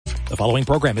following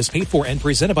program is paid for and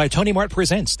presented by Tony Mart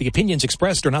Presents. The opinions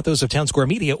expressed are not those of Town Square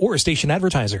Media or station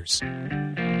advertisers.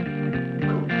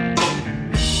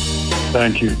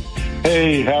 Thank you.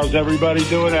 Hey, how's everybody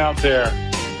doing out there?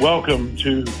 Welcome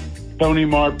to Tony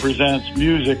Mart Presents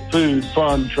Music, Food,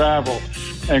 Fun, Travel,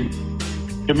 and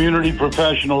Community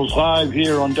Professionals live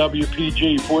here on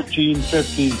WPG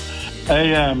 1450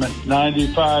 AM and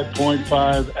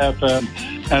 95.5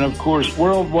 FM, and of course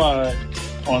worldwide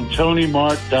on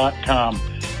TonyMart.com.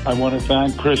 I want to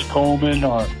thank Chris Coleman,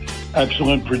 our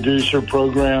excellent producer,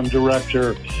 program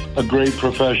director, a great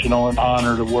professional, an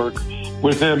honor to work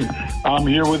with him. I'm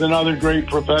here with another great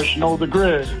professional, the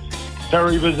Grizz,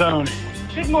 Terry Vizzoni.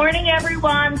 Good morning,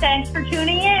 everyone. Thanks for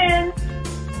tuning in.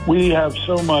 We have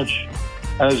so much,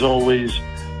 as always.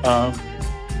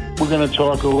 We're going to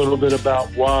talk a little bit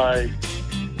about why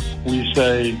we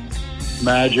say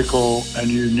magical and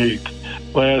unique.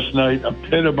 Last night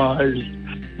epitomized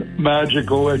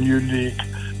magical and unique.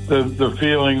 The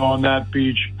feeling on that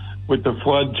beach with the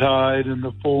flood tide and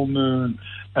the full moon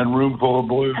and room full of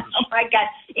blues. Oh, my God.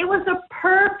 It was a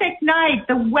perfect night.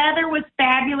 The weather was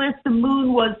fabulous. The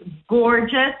moon was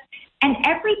gorgeous. And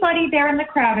everybody there in the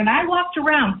crowd, and I walked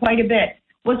around quite a bit,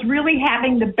 was really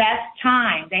having the best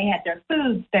time. They had their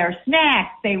foods, their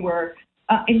snacks. They were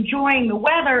enjoying the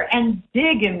weather and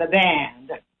digging the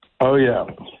band. Oh, yeah.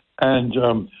 And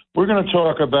we're going to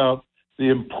talk about the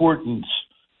importance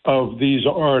of these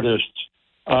artists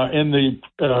in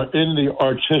the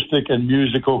artistic and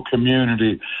musical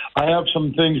community. I have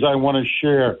some things I want to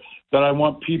share that I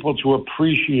want people to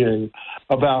appreciate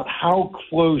about how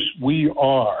close we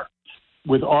are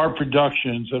with our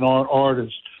productions and our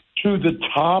artists to the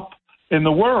top in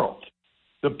the world.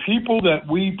 The people that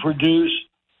we produce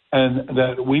and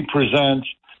that we present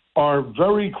are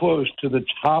very close to the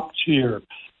top tier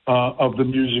of the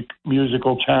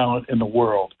musical talent in the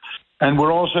world. And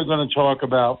we're also going to talk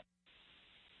about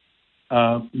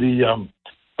the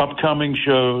upcoming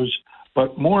shows,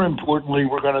 but more importantly,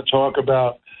 we're going to talk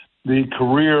about the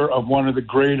career of one of the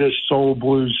greatest soul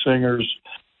blues singers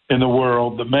in the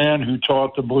world, the man who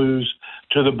taught the blues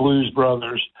to the Blues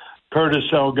Brothers, Curtis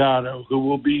Salgado, who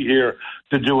will be here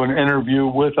to do an interview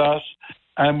with us.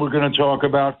 And we're going to talk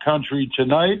about country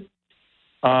tonight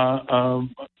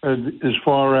as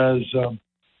far as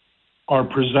our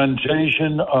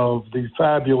presentation of the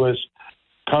fabulous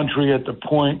Country at the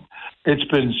Point. It's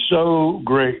been so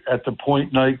great at the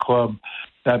Point nightclub,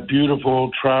 that beautiful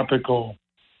tropical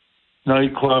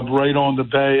nightclub right on the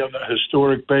bay, on the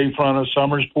historic bayfront of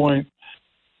Summers Point,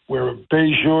 where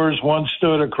Bay Shores once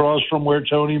stood, across from where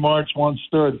Tony Mart's once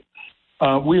stood.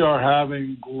 We are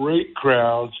having great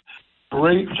crowds,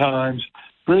 great times.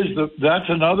 That's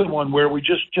another one where we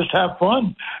just have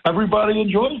fun. Everybody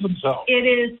enjoys themselves. It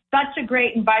is such a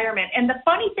great environment. And the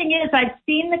funny thing is, I've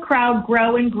seen the crowd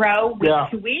grow and grow week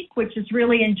to week, which is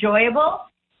really enjoyable.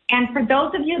 And for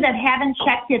those of you that haven't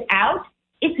checked it out,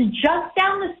 it's just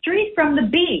down the street from the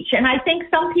beach. And I think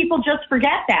some people just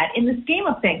forget that in the scheme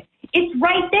of things. It's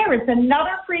right there. It's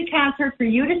another free concert for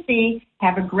you to see,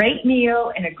 have a great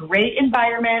meal in a great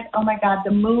environment. Oh, my God,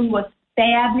 the moon was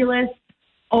fabulous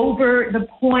over the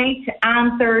Point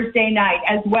on Thursday night,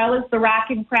 as well as the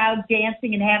rockin' crowd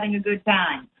dancing and having a good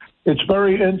time. It's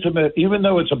very intimate. Even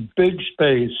though it's a big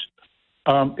space,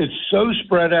 it's so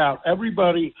spread out.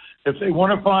 Everybody, if they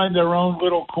want to find their own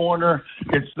little corner,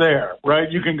 it's there, right?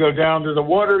 You can go down to the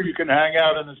water. You can hang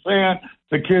out in the sand.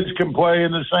 The kids can play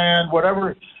in the sand,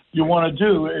 whatever you want to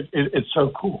do. It's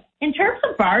so cool. In terms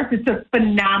of bars, it's a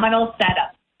phenomenal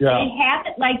setup. Yeah. They have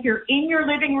it like you're in your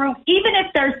living room, even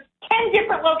if there's 10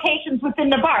 different locations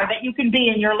within the bar that you can be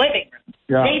in your living room.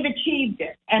 Yeah. They've achieved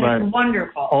it, and It's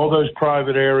wonderful. All those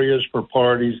private areas for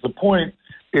parties. The Point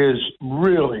is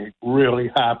really, really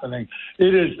happening.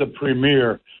 It is the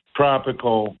premier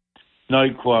tropical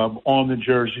nightclub on the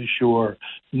Jersey Shore.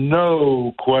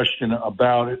 No question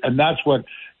about it. And that's what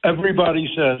everybody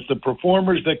says. The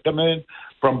performers that come in,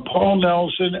 from Paul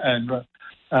Nelson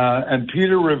and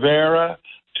Peter Rivera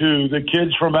to the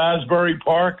kids from Asbury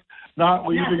Park, not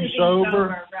leaving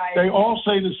sober. Right. They all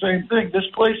say the same thing. This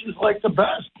place is like the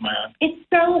best, man.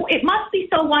 It must be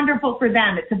so wonderful for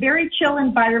them. It's a very chill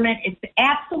environment. It's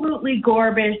absolutely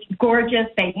gorgeous.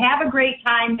 They have a great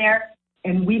time there,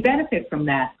 and we benefit from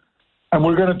that. And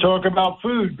we're going to talk about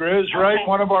food, Grizz, right? Okay.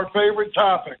 One of our favorite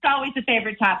topics. It's always a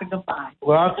favorite topic of mine.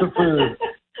 Lots of food.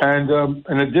 And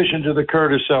in addition to the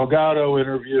Curtis Salgado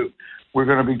interview, we're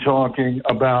going to be talking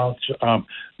about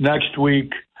next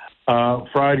week,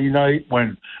 Friday night,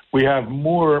 when we have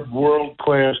more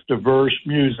world-class diverse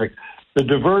music. The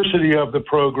diversity of the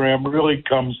program really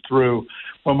comes through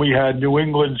when we had New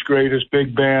England's greatest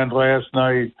big band last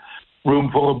night, Room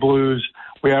Full of Blues.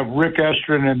 We have Rick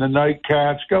Estrin and the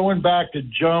Nightcats going back to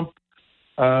Jump,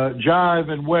 Jive,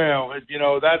 and Wail. You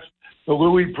know, that's the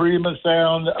Louis Prima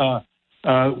sound,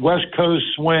 West Coast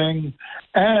swing,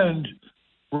 and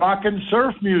rock and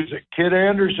surf music. Kid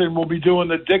Anderson will be doing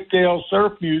the Dick Dale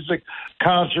surf music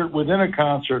concert within a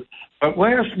concert. But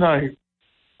last night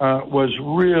was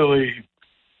really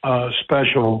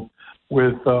special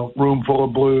with Room Full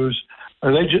of Blues.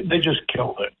 They just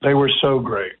killed it. They were so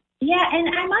great. Yeah, and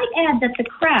I might add that the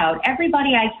crowd,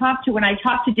 everybody I talk to, when I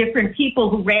talk to different people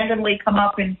who randomly come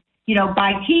up and, you know,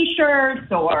 buy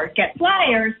T-shirts or get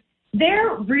flyers,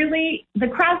 they're really, the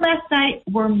crowd last night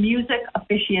were music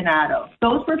aficionados.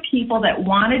 Those were people that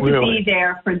wanted to be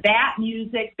there for that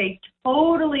music. They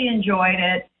totally enjoyed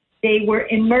it. They were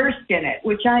immersed in it,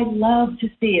 which I love to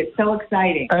see. It's so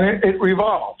exciting. And it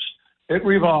revolves. It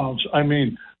revolves. I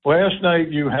mean, last night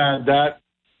you had that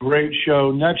great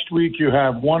show. Next week you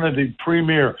have one of the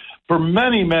premier, for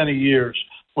many, many years,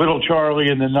 Little Charlie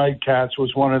and the Nightcats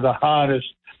was one of the hottest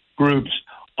groups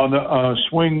on the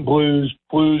swing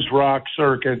blues rock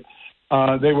circuit.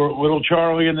 They were Little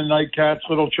Charlie and the Nightcats.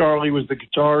 Little Charlie was the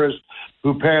guitarist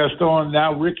who passed on.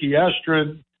 Now Ricky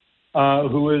Estrin,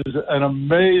 who is an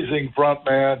amazing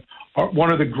frontman,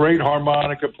 one of the great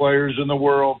harmonica players in the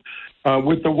world,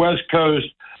 with the West Coast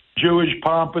Jewish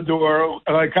pompadour,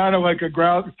 kind of like a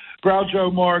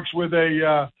Groucho Marx with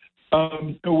a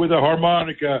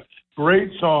harmonica.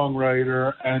 Great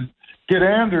songwriter, and Kid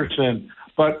Anderson.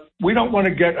 But we don't want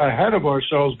to get ahead of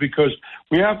ourselves because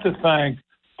we have to thank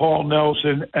Paul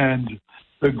Nelson and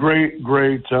the great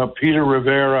Peter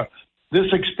Rivera.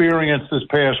 This experience this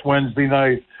past Wednesday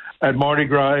night at Mardi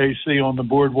Gras AC on the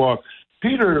boardwalk,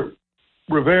 Peter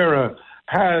Rivera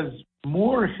has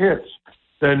more hits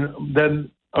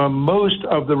than most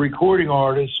of the recording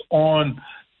artists on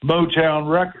Motown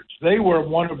Records. They were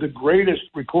one of the greatest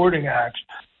recording acts,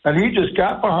 and he just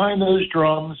got behind those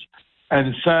drums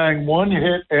and sang one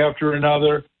hit after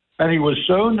another, and he was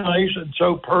so nice and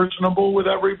so personable with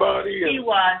everybody. He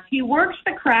was. He works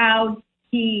the crowd.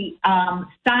 He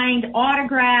signed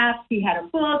autographs. He had a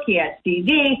book. He had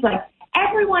CDs. Like,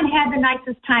 everyone had the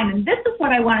nicest time. And this is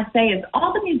what I want to say is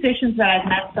all the musicians that I've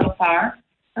met so far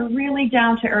are really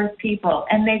down-to-earth people,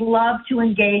 and they love to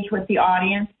engage with the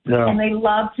audience, and they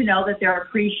love to know that they're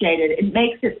appreciated. It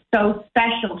makes it so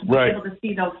special to be able to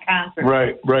see those concerts.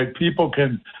 Right. People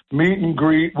can meet and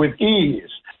greet with ease.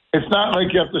 It's not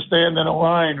like you have to stand in a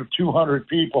line of 200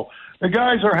 people. The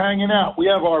guys are hanging out. We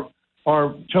have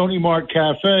our Tony Mart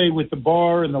Cafe with the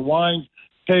bar and the wine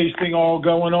tasting all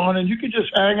going on, and you can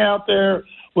just hang out there,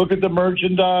 look at the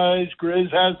merchandise.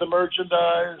 Grizz has the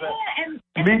merchandise,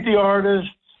 and meet the artists.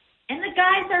 And the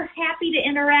guys are happy to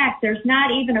interact. There's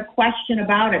not even a question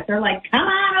about it. They're like, come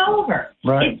on over.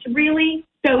 Right. It's really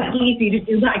so easy to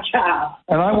do my job.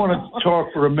 And I want to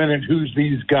talk for a minute who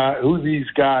these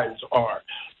guys are.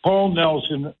 Paul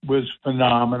Nelson was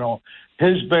phenomenal.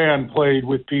 His band played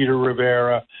with Peter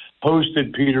Rivera,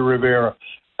 hosted Peter Rivera.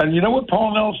 And you know what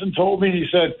Paul Nelson told me? He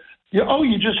said,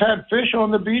 you just had Fish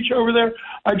on the beach over there?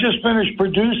 I just finished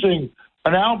producing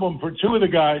an album for two of the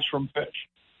guys from Fish.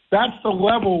 That's the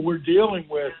level we're dealing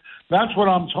with. That's what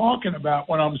I'm talking about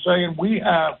when I'm saying we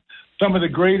have some of the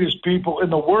greatest people in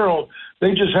the world. They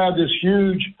just had this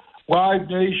huge Live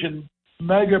Nation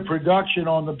mega production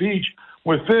on the beach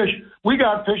with Fish. We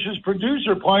got Fish's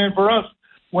producer playing for us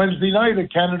Wednesday night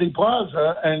at Kennedy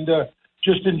Plaza and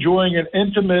just enjoying an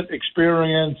intimate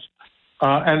experience.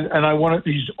 And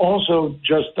he's also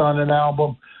just done an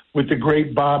album with the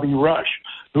great Bobby Rush,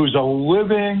 who's a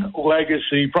living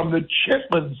legacy from the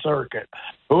Chitlin Circuit.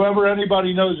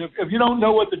 Anybody knows, if you don't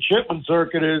know what the Chitlin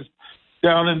Circuit is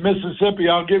down in Mississippi,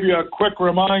 I'll give you a quick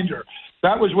reminder.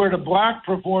 That was where the black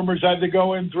performers had to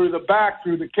go in through the back,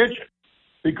 through the kitchen,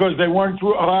 because they weren't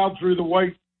allowed through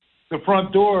the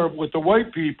front door with the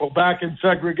white people back in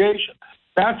segregation.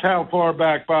 That's how far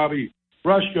back Bobby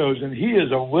Rush goes, and he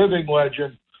is a living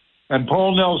legend. And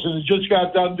Paul Nelson has just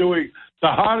got done doing the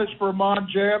hottest Vermont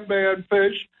jam band,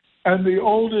 Fish, and the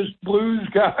oldest blues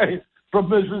guy from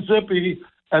Mississippi,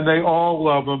 and they all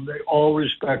love him. They all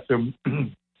respect him.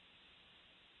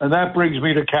 And that brings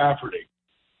me to Cafferty.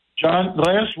 John,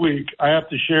 last week, I have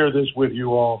to share this with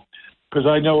you all, because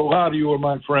I know a lot of you are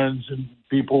my friends and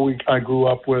people I grew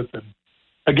up with. And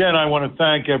again, I want to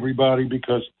thank everybody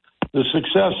because the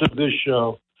success of this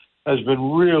show has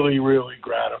been really, really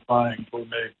gratifying for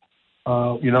me.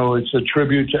 It's a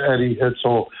tribute to Eddie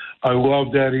Hitzel. I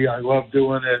loved Eddie. I loved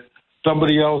doing it.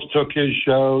 Somebody else took his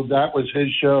show. That was his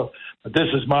show. But this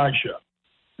is my show.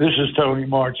 This is Tony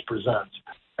Mart Presents.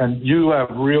 and you have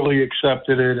really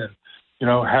accepted it, and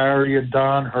Harry and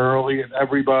Don Hurley and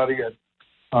everybody at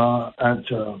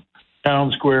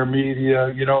Town Square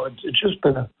Media. It's just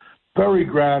been very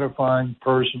gratifying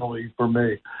personally for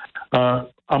me.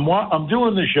 I'm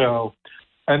doing the show,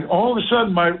 and all of a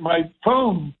sudden my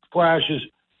phone flashes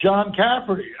John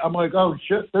Cafferty. I'm like, oh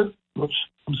shit! Oops,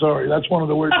 I'm sorry. That's one of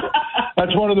the words.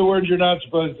 That's one of the words you're not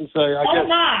supposed to say. I guess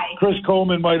my. Chris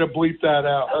Coleman might have bleeped that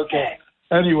out. Okay.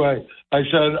 Anyway, I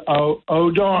said,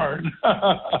 oh darn.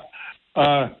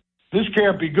 This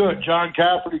can't be good. John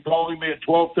Cafferty calling me at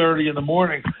 12:30 in the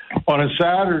morning on a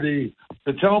Saturday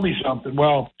to tell me something.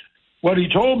 Well, what he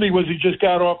told me was he just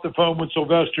got off the phone with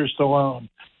Sylvester Stallone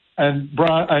and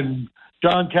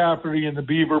John Cafferty and the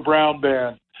Beaver Brown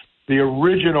Band, the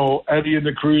original Eddie and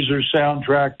the Cruisers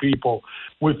soundtrack people,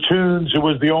 with Tunes, who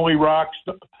was the only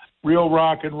real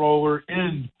rock and roller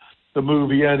in the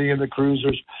movie Eddie and the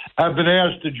Cruisers, have been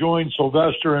asked to join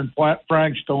Sylvester and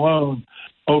Frank Stallone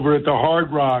over at the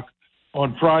Hard Rock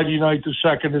on Friday night, the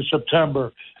 2nd of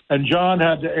September. And John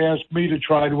had to ask me to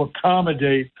try to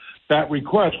accommodate that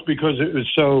request because it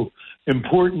was so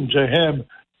important to him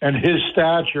and his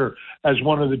stature as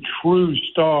one of the true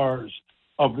stars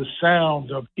of the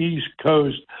sound of East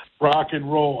Coast rock and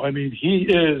roll. I mean, he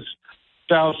is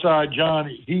Southside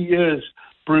Johnny. He is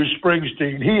Bruce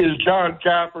Springsteen. He is John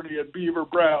Cafferty and Beaver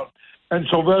Brown. And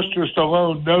Sylvester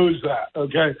Stallone knows that,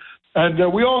 okay?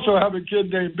 And we also have a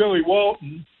kid named Billy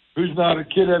Walton, who's not a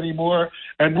kid anymore,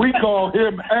 and we call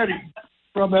him Eddie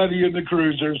from Eddie and the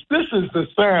Cruisers. This is the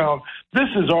sound. This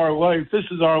is our life. This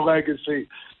is our legacy.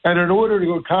 And in order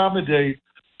to accommodate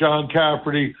John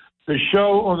Cafferty, the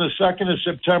show on the 2nd of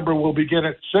September will begin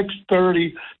at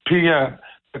 6:30 p.m.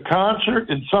 The concert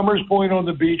in Summers Point on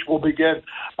the beach will begin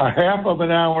a half of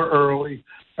an hour early,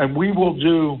 and we will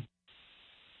do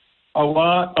a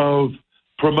lot of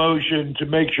promotion to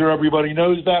make sure everybody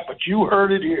knows that. But you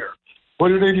heard it here.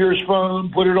 Put it in your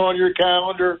phone, put it on your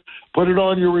calendar, put it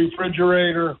on your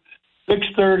refrigerator.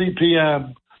 6:30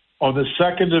 p.m. on the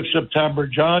 2nd of September,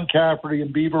 John Cafferty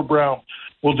and Beaver Brown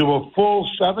will do a full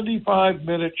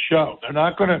 75-minute show.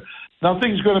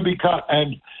 Nothing's going to be cut.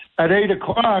 And at 8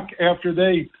 o'clock, after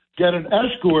they get an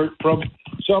escort from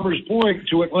Summers Point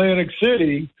to Atlantic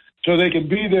City so they can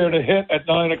be there to hit at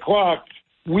 9 o'clock,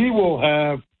 we will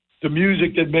have the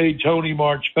music that made Tony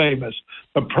Mart famous.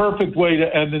 The perfect way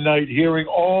to end the night, hearing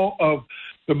all of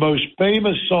the most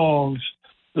famous songs,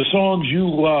 the songs you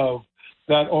love,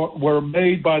 that were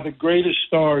made by the greatest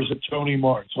stars at Tony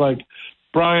Mart's, like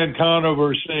Brian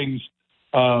Conover sings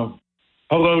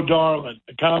Hello, Darling,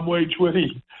 Conway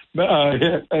Twitty,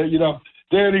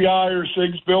 Danny Iyer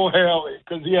sings Bill Haley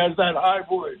because he has that high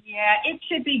voice. Yeah, it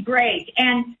should be great.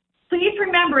 And please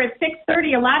remember, at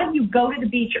 6:30, a lot of you go to the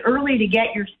beach early to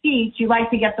get your seats. You like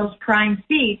to get those prime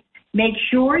seats. Make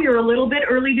sure you're a little bit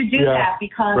early to do that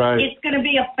because it's going to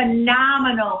be a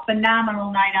phenomenal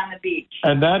night on the beach.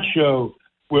 And that show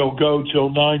will go till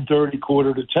 9:30,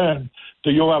 9:45. So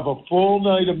you'll have a full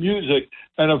night of music.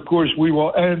 And, of course, we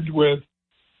will end with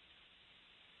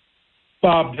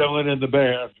Bob Dylan and the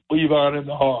band, Levon and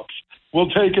the Hawks.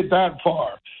 We'll take it that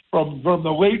far. From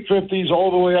the late 50s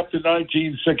all the way up to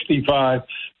 1965,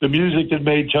 the music that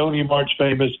made Tony Mart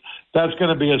famous, that's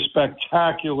going to be a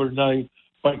spectacular night.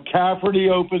 But Cafferty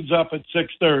opens up at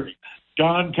 6:30.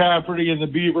 John Cafferty and the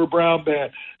Beaver Brown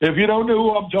Band. If you don't know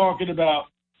who I'm talking about,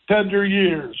 Tender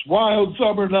Years, Wild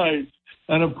Summer Nights,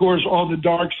 and, of course, On the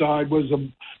Dark Side was,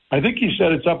 I think he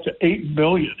said it's up to 8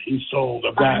 million he sold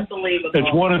of that. Unbelievable.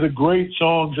 It's one of the great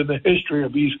songs in the history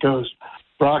of East Coast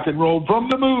rock and roll from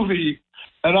the movie.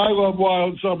 And I love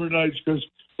Wild Summer Nights because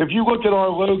if you look at our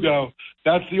logo,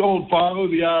 that's the old follow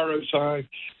the arrow sign.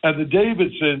 And the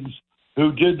Davidsons,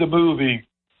 who did the movie,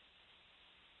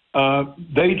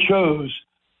 they chose,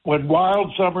 when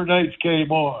Wild Summer Nights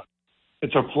came on,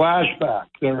 it's a flashback.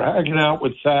 They're hanging out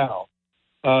with Sal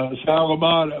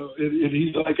Amato, and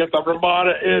he's like at the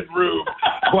Ramada Inn room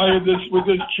playing this with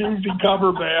this cheesy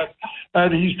cover band.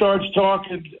 And he starts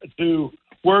talking to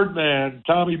Wordman,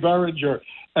 Tommy Berenger,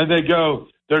 and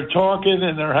they're talking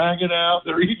and they're hanging out,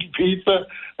 they're eating pizza,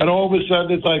 and all of a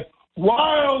sudden it's like,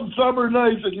 Wild Summer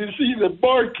Nights, and you see the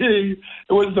marquee.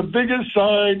 It was the biggest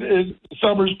sign in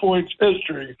Summers Point's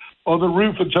history on the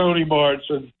roof of Tony Mart's.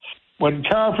 And when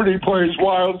Cafferty plays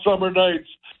Wild Summer Nights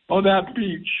on that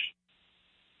beach,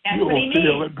 you'll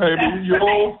feel it, baby.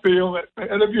 You'll feel it.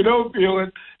 And if you don't feel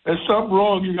it, there's something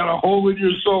wrong. You got a hole in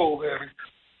your soul, baby.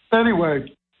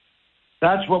 Anyway,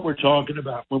 that's what we're talking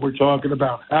about when we're talking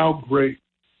about how great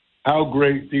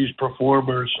these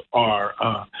performers are.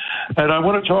 And I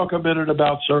want to talk a minute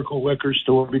about Circle Liquor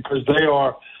Store because they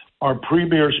are our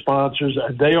premier sponsors,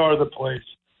 and they are the place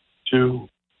to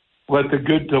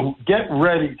get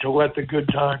ready to let the good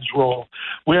times roll.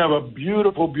 We have a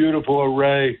beautiful, beautiful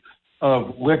array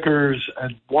of liquors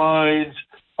and wines,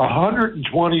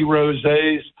 120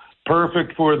 rosés,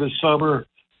 perfect for the summer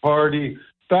party.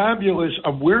 Fabulous.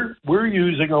 We're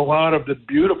using a lot of the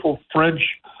beautiful French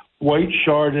white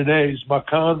Chardonnays,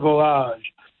 Macon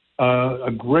Village,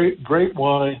 a great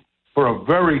wine for a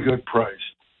very good price.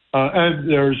 And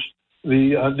there's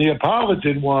the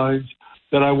Neapolitan wines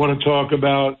that I want to talk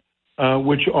about,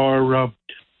 which are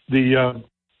the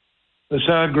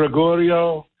San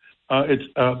Gregorio. It's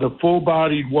the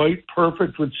full-bodied white,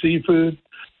 perfect with seafood.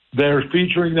 They're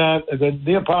featuring that. And then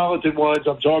Neapolitan wines,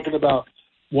 I'm talking about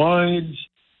wines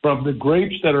from the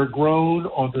grapes that are grown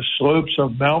on the slopes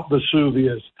of Mount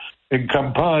Vesuvius in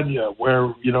Campania,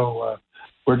 where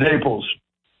Naples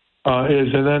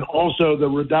is. And then also the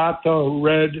Rodato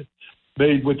Red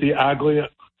made with the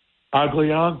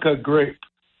Aglianca grape.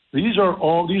 These are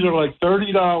like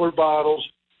 $30 bottles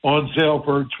on sale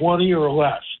for $20 or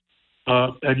less.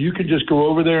 And you can just go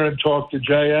over there and talk to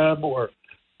JM or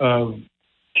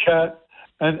Chet.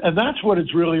 And that's what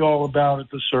it's really all about at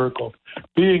the Circle,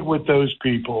 being with those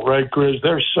people, right, Grizz?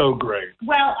 They're so great.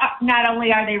 Well, not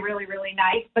only are they really, really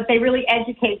nice, but they really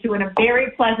educate you in a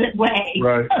very pleasant way.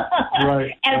 Right,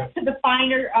 right. As to the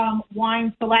finer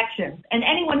wine selections. And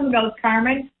anyone who knows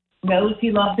Carmen knows he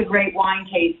loves a great wine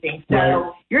tasting.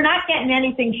 So You're not getting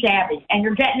anything shabby, and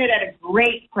you're getting it at a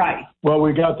great price. Well,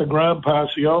 we got the Grand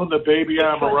Passion, the Baby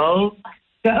Amarone.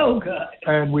 So good.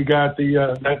 And we got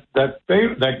the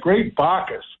that great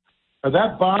Bacchus.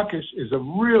 That Bacchus is a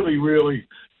really, really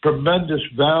tremendous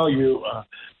value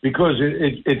because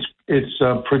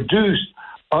it's produced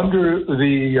under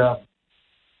the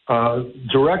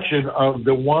direction of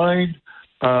the wine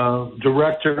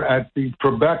director at the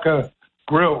Tribeca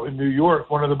Grill in New York,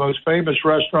 one of the most famous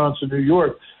restaurants in New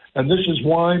York. And this is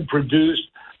wine produced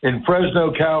in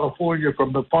Fresno, California,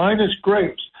 from the finest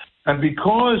grapes. And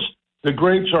because the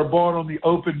grapes are bought on the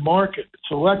open market,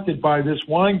 selected by this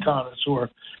wine connoisseur,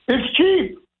 it's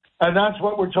cheap. And that's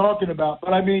what we're talking about.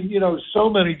 But I mean, so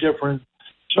many different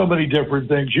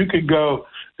things. You can go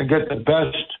and get the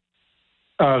best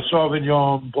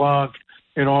Sauvignon Blanc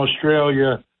in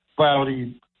Australia,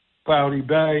 Cloudy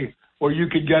Bay, or you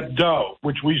can get Doe,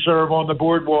 which we serve on the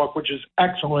boardwalk, which is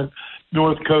excellent,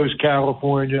 North Coast,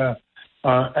 California.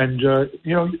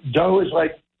 Doe is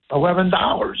like $11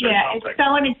 or yeah, something. It's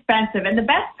so inexpensive. And the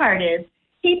best part is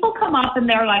people come up and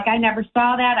they're like, I never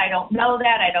saw that. I don't know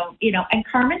that. I don't, and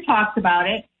Carmen talks about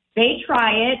it. They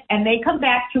try it and they come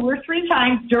back 2 or 3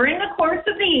 times during the course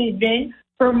of the evening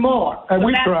for more. And so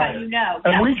we that's try how it. You know.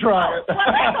 And we try it. Well,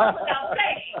 that goes without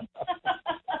saying.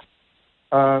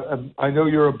 I know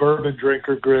you're a bourbon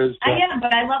drinker, Grizz. I am,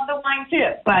 but I love the wine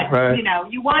too. But,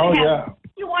 you want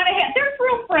to have, there's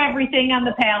room for everything on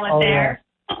the palate there. Yeah.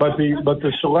 But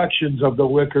the selections of the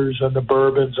liquors and the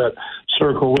bourbons at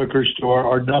Circle Liquor Store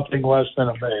are nothing less than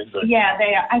amazing. Yeah,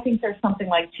 they are. I think there's something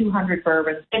like 200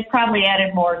 bourbons. They've probably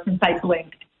added more since I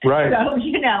blinked. Right. So,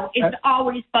 it's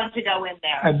always fun to go in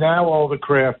there. And now all the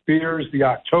craft beers, the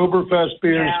Oktoberfest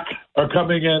beers are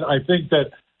coming in. I think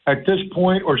that at this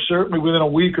point, or certainly within a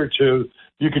week or two,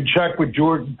 you can check with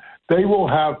Jordan. They will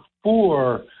have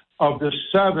 4 of the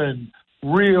 7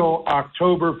 real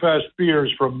Oktoberfest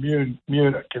beers from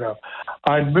Munich.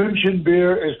 Ein München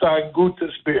beer is ein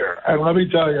gutes beer. And let me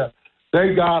tell you,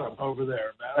 they got them over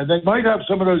there, man. And they might have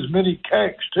some of those mini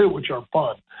kegs, too, which are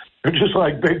fun. They're just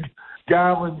like big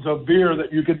gallons of beer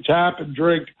that you can tap and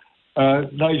drink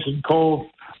nice and cold.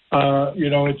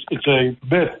 It's a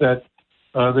myth that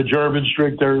the Germans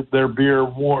drink their beer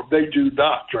warm. They do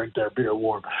not drink their beer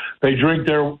warm. They drink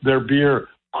their beer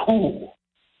cool.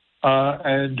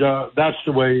 And that's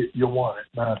the way you want it,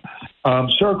 man.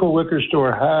 Circle Liquor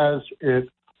Store has it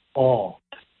all.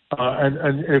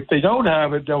 And if they don't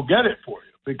have it, they'll get it for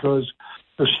you because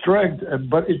the strength,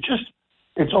 but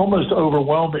it's almost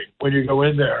overwhelming when you go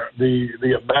in there, the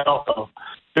amount of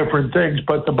different things.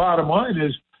 But the bottom line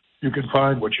is you can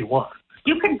find what you want.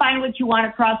 You can find what you want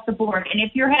across the board. And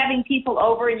if you're having people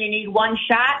over and you need one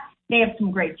shot, they have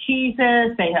some great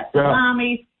cheeses. They have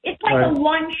salamis. Yeah. It's like a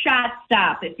one-shot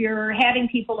stop. If you're having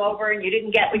people over and you didn't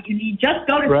get what you need, just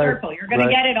go to Circle. You're going to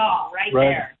get it all right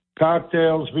there.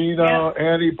 Cocktails, vino,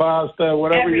 antipasta,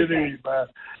 whatever you need, man.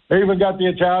 They even got the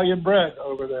Italian bread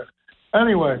over there.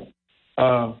 Anyway,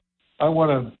 I want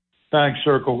to thank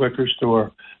Circle Liquor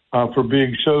Store for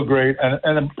being so great.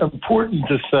 And important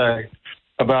to say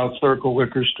about Circle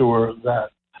Liquor Store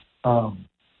that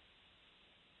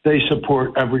they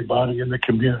support everybody in the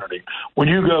community. When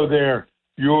you go there,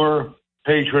 you're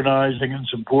patronizing and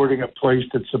supporting a place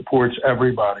that supports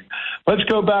everybody. Let's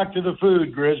go back to the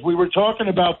food, Grizz. We were talking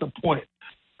about the Point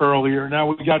earlier. Now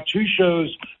we've got 3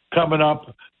 shows coming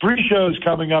up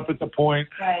at the Point.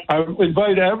 Right. I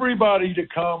invite everybody to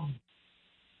come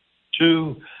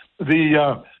to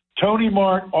the Tony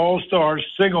Mart All-Stars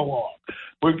Sing-Along.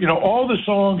 All the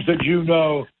songs that you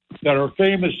know that are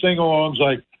famous sing-alongs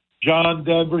like John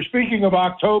Denver. Speaking of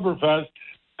Oktoberfest,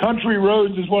 Country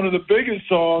Roads is one of the biggest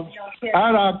songs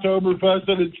at Oktoberfest,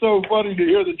 and it's so funny to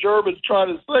hear the Germans try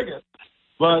to sing it.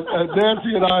 But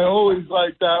Nancy and I always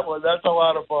like that one. That's a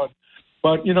lot of fun.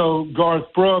 But,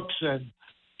 Garth Brooks and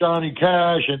Johnny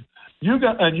Cash, and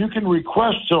you can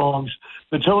request songs.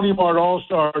 The Tony Mart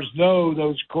All-Stars know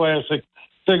those classic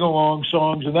sing-along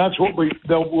songs, and that's what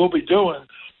we'll be doing,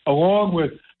 along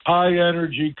with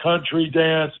high-energy country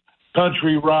dance,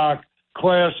 country rock,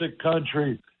 classic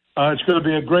country. It's going to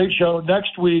be a great show.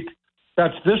 Next week,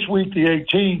 that's this week, the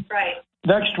 18th. Right.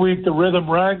 Next week, the Rhythm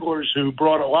Wranglers, who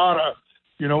brought a lot of,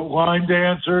 line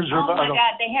dancers. Oh, my God.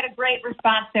 They had a great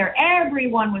response there.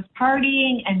 Everyone was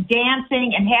partying and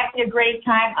dancing and having a great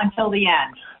time until the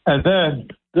end. And then,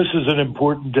 this is an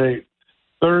important date,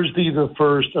 Thursday, the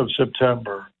 1st of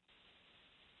September,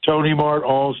 Tony Mart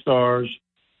All-Stars,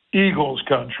 Eagles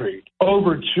Country.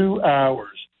 Over 2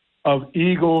 hours of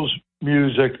Eagles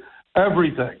music,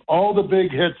 everything. All the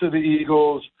big hits of the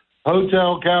Eagles,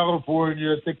 Hotel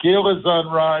California, Tequila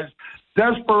Sunrise,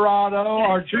 Desperado,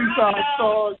 our Tucson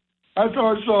song. That's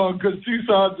our song because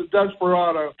Tucson's a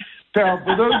Desperado town.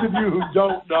 For those of you who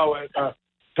don't know it,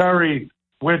 Terry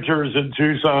winters in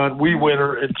Tucson. We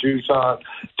winter in Tucson.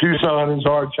 Tucson is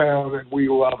our town, and we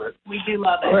love it. We do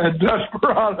love it. And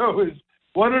Desperado is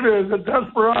what it is, a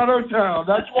Desperado town.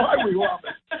 That's why we love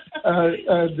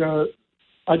it.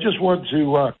 I just want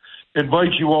to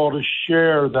invite you all to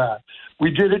share that.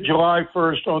 We did it July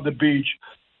 1st on the beach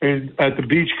at the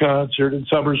beach concert in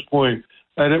Summers Point,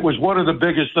 and it was one of the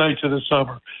biggest nights of the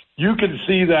summer. You can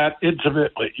see that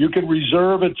intimately. You can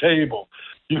reserve a table.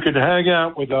 You can hang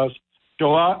out with us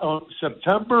on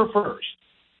September 1st,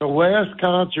 the last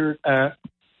concert at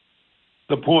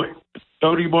the Point.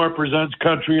 Tony Mart Presents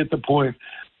Country at the Point,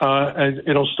 and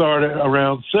it'll start at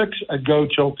around 6 and go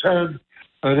till 10,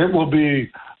 and it will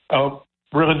be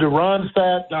Brenda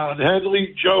Ronstadt, Don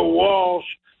Henley, Joe Walsh,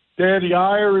 Danny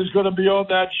Iyer is going to be on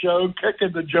that show,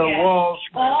 kicking the Joe Walsh.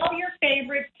 All your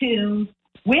favorite tunes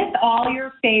with all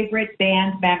your favorite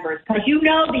band members, because you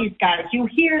know these guys, you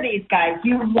hear these guys,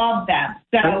 you love them.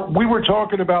 So and we were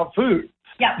talking about food.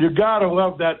 Yeah, you got to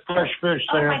love that fresh fish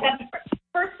sandwich. Oh my God.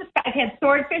 First, I've had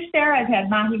swordfish there. I've had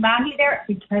mahi-mahi there.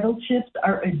 The kettle chips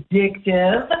are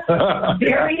addictive,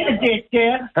 very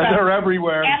addictive. And they're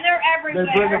everywhere. They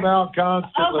bring them out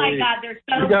constantly. Oh, my God, they're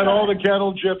so You got good. all the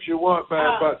kettle chips you want,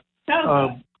 man. But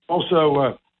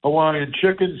also Hawaiian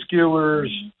chicken skewers.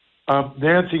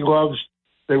 Nancy loves,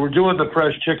 they were doing the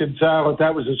fresh chicken salad.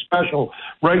 That was a special.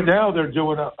 Right now they're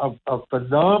doing a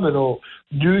phenomenal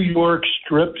New York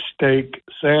strip steak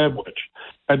sandwich.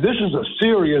 And this is a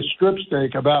serious strip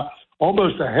steak, about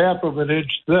almost a half of an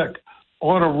inch thick,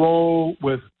 on a roll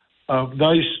with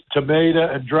nice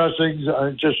tomato and dressings.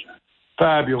 Just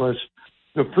fabulous.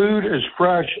 The food is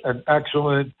fresh and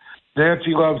excellent.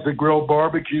 Nancy loves the grilled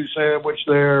barbecue sandwich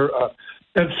there.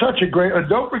 And such a great, and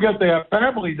don't forget they have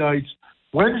family nights.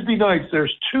 Wednesday nights,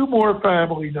 there's 2 more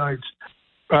family nights.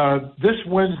 This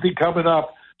Wednesday coming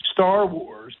up, Star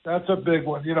Wars. That's a big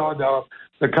one.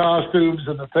 The costumes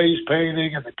and the face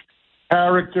painting and the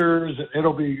characters.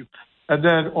 It'll be, and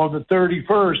then on the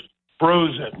 31st,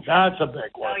 Frozen. That's a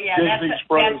big one. Oh, yeah,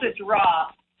 that's a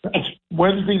draw. That's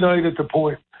Wednesday night at the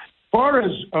Point. As far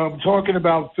as talking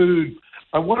about food,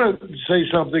 I want to say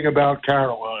something about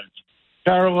Caroline's.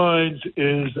 Caroline's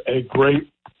is a great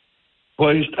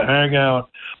place to hang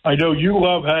out. I know you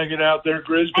love hanging out there,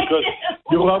 Grizz, because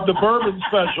you love the bourbon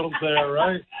specials there,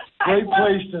 right? Great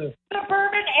place to... The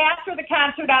bourbon after the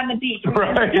concert on the beach. We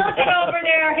right. Just get over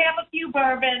there, have a few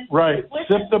bourbons. Right.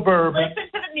 Sip the bourbon.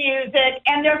 Listen to the music.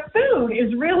 And their food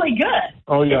is really good.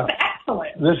 Oh, yeah. It's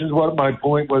excellent. This is what my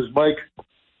point was.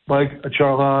 Mike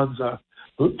Charlans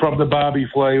from the Bobby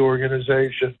Flay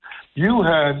organization. You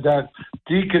had that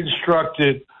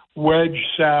deconstructed wedge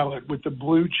salad with the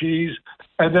blue cheese,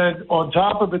 and then on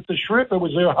top of it, the shrimp. It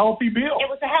was a healthy meal. It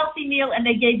was a healthy meal, and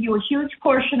they gave you a huge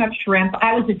portion of shrimp.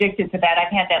 I was addicted to that.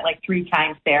 I've had that like 3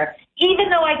 times there. Even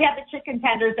though I've had the chicken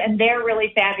tenders, and they're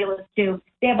really fabulous too.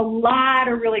 They have a lot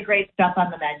of really great stuff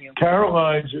on the menu.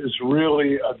 Caroline's is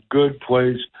really a good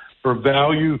place for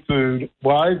value food,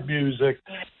 live music,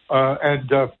 and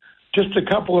just a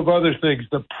couple of other things.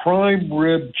 The prime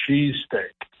rib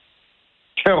cheesesteak,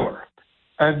 killer.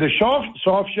 And the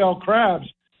soft shell crabs,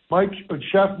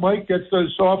 Chef Mike gets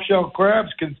those soft shell crabs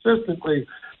consistently,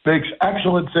 makes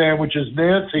excellent sandwiches.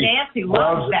 Nancy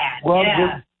loves that. Loves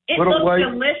it. It looks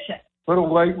delicious.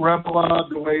 Little light remoulade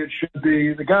the way it should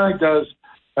be. The guy does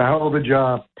a hell of a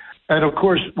job. And, of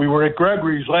course, we were at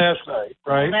Gregory's last night,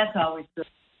 right? Well, that's always good.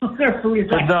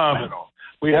 Phenomenal.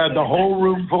 We had the whole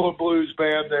room full of blues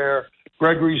band there.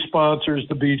 Gregory sponsors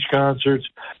the beach concerts,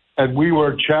 and we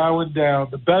were chowing down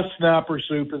the best snapper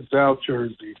soup in South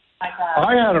Jersey.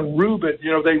 I had a Reuben.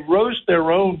 They roast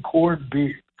their own corned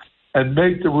beef and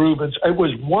make the Reubens. It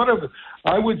was one of,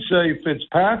 I would say,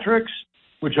 Fitzpatrick's,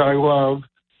 which I love,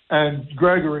 and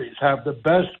Gregory's have the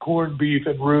best corned beef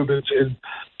and Reubens in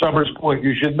Summers Point.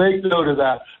 You should make note of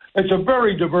that. It's a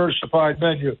very diversified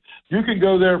menu. You can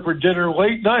go there for dinner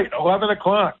late night, 11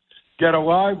 o'clock. Get a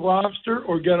live lobster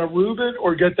or get a Reuben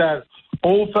or get that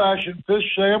old-fashioned fish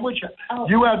sandwich. Oh.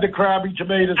 You had the crabby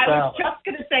tomato salad. I was just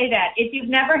going to say that. If you've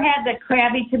never had the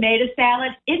crabby tomato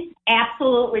salad, it's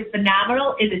absolutely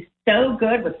phenomenal. It is so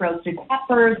good with roasted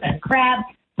peppers and crab,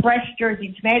 fresh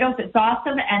Jersey tomatoes. It's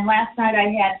awesome. And last night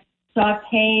I had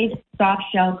sautéed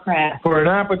soft-shell crab. For an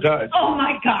appetizer. Oh,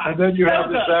 my God. And then you have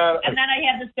the salad. And then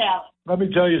I had the salad. Let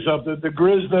me tell you something. The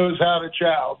Grizz knows how to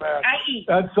chow, man. I eat.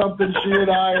 That's something she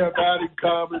and I have had in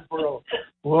common for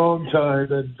a long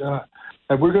time.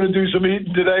 And we're going to do some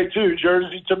eating today, too.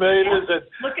 Jersey tomatoes. Yeah,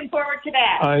 looking forward to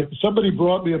that. Somebody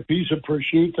brought me a piece of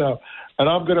prosciutto, and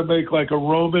I'm going to make like a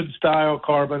Roman-style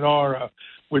carbonara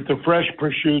with the fresh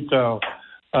prosciutto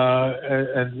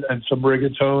and some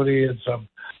rigatoni and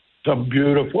some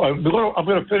beautiful. I'm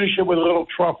going to finish it with a little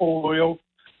truffle oil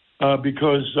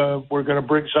because we're going to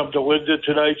bring some to Linda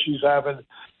tonight. She's having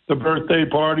the birthday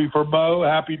party for Mo.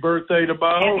 Happy birthday to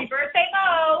Mo. Happy birthday,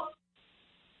 Mo.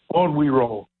 On we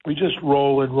roll. We just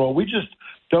roll and roll. We just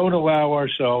don't allow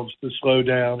ourselves to slow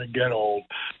down and get old.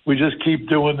 We just keep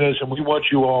doing this, and we want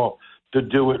you all to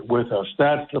do it with us.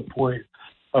 That's the point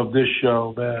of this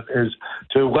show, man, is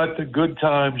to let the good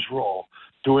times roll,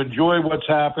 to enjoy what's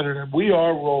happening, and we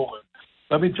are rolling.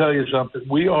 Let me tell you something.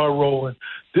 We are rolling.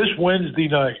 This Wednesday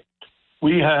night,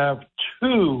 we have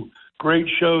 2 great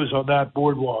shows on that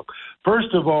boardwalk.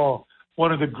 First of all,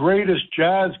 one of the greatest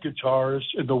jazz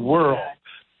guitarists in the world,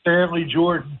 Stanley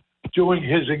Jordan, doing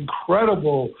his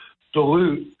incredible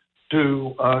salute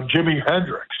to Jimi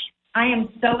Hendrix. I am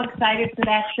so excited for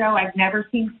that show. I've never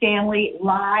seen Stanley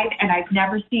live, and I've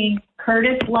never seen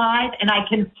Curtis live, and I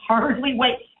can hardly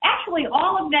wait. Actually,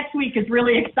 all of next week is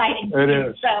really exciting. It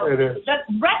is. So it is. The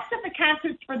rest of the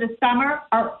concerts for the summer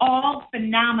are all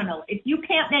phenomenal. If you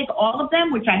can't make all of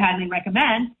them, which I highly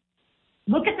recommend,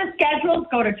 look at the schedules,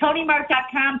 go to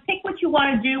TonyMart.com, pick what you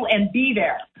want to do, and be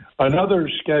there. Another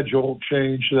schedule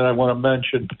change that I want to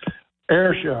mention,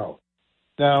 air show.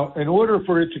 Now, in order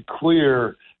for it to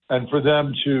clear and for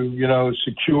them to,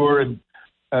 secure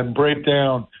and break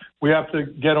down, we have to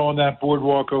get on that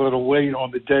boardwalk a little late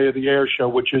on the day of the air show,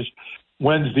 which is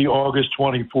Wednesday, August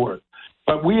 24th.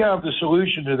 But we have the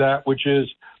solution to that, which is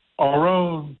our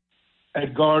own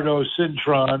Edgardo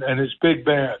Cintron and his big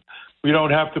band. We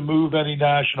don't have to move any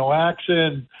national acts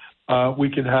in. We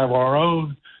can have our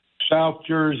own South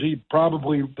Jersey,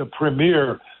 probably the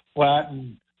premier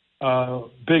Latin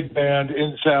big band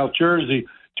in South Jersey,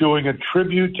 doing a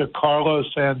tribute to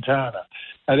Carlos Santana.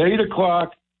 At 8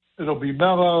 o'clock, it'll be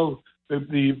mellow.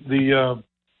 The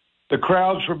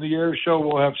crowds from the air show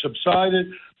will have subsided.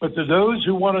 But to those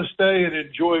who want to stay and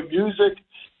enjoy music,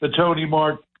 the Tony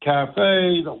Mart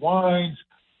Cafe, the wines,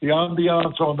 the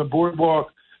ambiance on the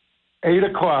boardwalk, 8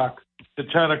 o'clock to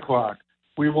 10 o'clock,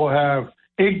 we will have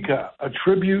Inca, a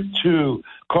tribute to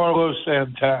Carlos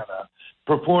Santana,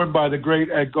 performed by the great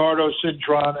Edgardo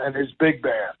Cintron and his big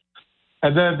band.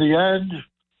 And then the end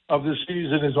of the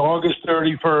season is August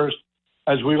 31st.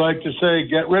 As we like to say,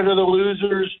 get rid of the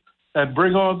losers and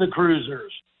bring on the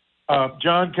cruisers.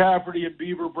 John Cafferty and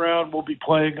Beaver Brown will be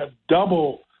playing a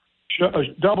double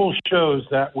shows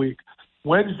that week.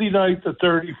 Wednesday night, the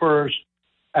 31st,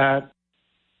 at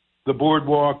the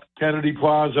Boardwalk, Kennedy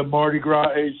Plaza, Mardi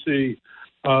Gras AC.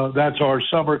 That's our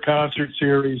summer concert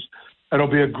series. It'll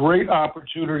be a great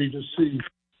opportunity to see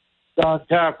John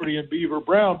Cafferty and Beaver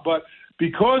Brown. But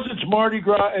because it's Mardi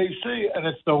Gras AC and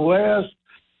it's the last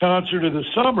concert of the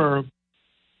summer,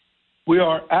 we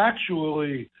are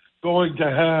actually going to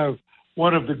have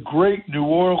one of the great New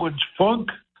Orleans funk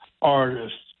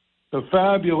artists, the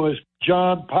fabulous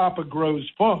John Papa Grows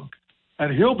Funk,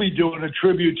 and he'll be doing a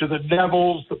tribute to the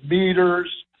Nevilles, the Meters,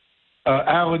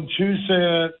 Alan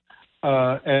Toussaint,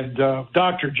 and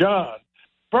Dr. John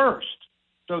first.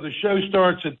 So the show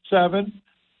starts at 7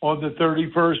 on the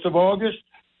 31st of August.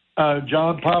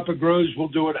 John Papa Groves will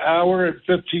do an hour and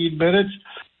 15 minutes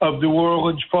of New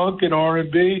Orleans funk and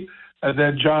R&B, and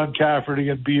then John Cafferty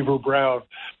and Beaver Brown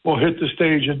will hit the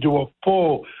stage and do a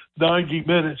full 90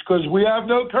 minutes because we have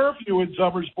no curfew in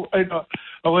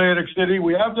Atlantic City.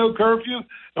 We have no curfew,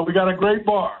 and we got a great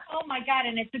bar. Oh, my God,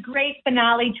 and it's a great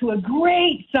finale to a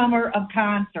great summer of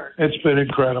concerts. It's been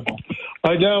incredible.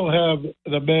 I now have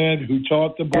the man who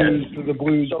taught the blues to the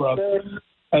Blues Brothers,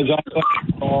 as I like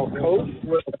to call him.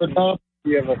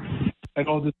 And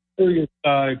on the serious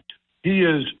side, he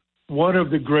is one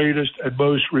of the greatest and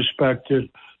most respected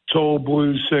soul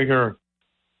blues singer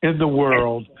in the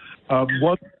world.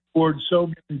 Won the award so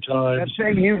many times. That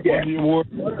thing you get.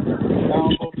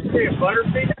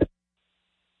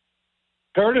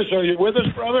 Curtis, are you with us,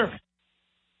 brother?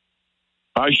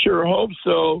 I sure hope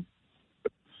so.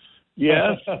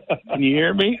 Yes. Can you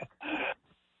hear me?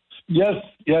 Yes,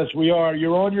 we are.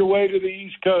 You're on your way to the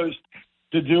East Coast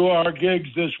to do our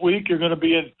gigs this week. You're going to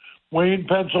be in Wayne,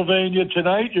 Pennsylvania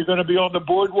tonight. You're going to be on the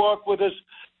boardwalk with us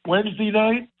Wednesday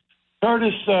night.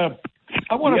 Curtis,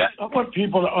 I want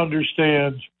people to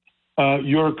understand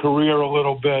your career a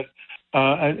little bit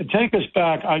and take us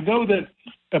back. I know that,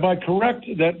 am I correct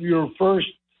that your first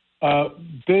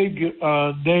big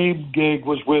name gig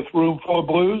was with Roomful of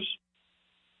Blues?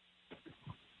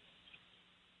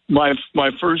 My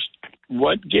first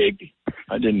what gig?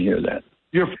 I didn't hear that.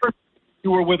 Your first,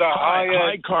 you were with a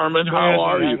Hi, Carmen. How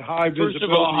are you? High First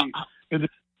visibility. of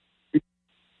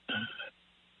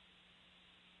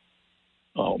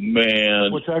all, oh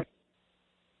man! What's that?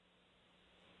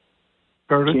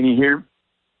 Curtis? Can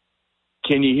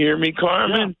you hear me,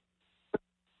 Carmen? Yeah.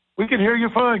 We can hear you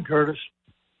fine, Curtis.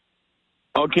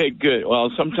 Okay, good. Well,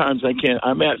 sometimes I can't.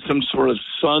 I'm at some sort of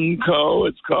Sunco,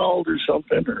 it's called, or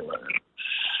something, or whatever.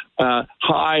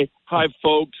 Hi,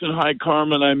 folks, and hi,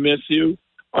 Carmen. I miss you.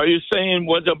 Are you saying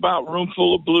what about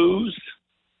Roomful of Blues?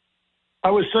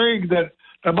 I was saying that.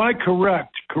 Am I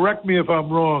correct? Correct me if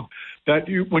I'm wrong. That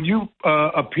when you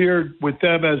appeared with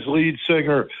them as lead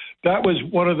singer, that was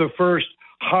one of the first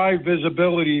high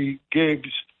visibility gigs,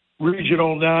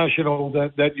 regional, national,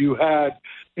 that you had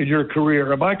in your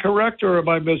career. Am I correct, or am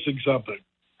I missing something?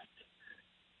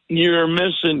 You're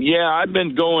missing. Yeah, I've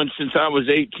been going since I was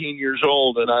 18 years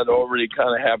old, and I'd already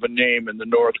kind of have a name in the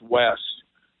Northwest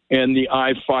and the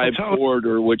I-5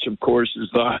 corridor, which, of course, is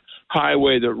the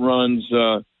highway that runs,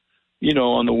 on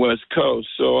the West Coast.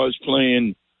 So I was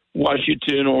playing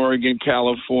Washington, Oregon,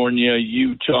 California,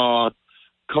 Utah,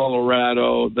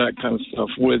 Colorado, that kind of stuff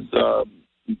with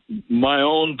my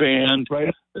own band,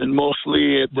 right. And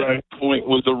mostly at that point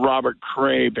was the Robert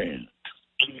Cray band.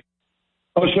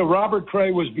 Oh, so Robert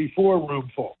Cray was before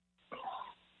Roomful.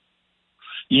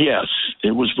 Yes,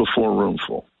 it was before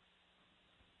Roomful.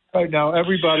 Right now,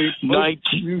 everybody,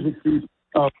 music,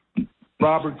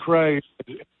 Robert Cray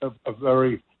is a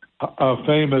very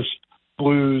famous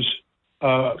blues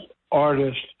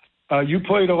artist. You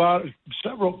played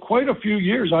quite a few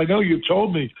years. I know you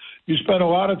told me you spent a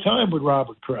lot of time with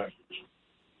Robert Cray.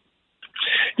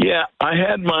 Yeah, I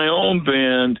had my own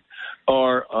band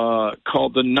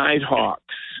called the Nighthawks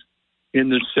in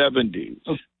the 70s.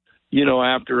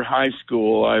 After high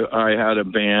school, I had a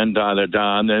band,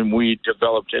 and then we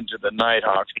developed into the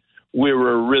Nighthawks. We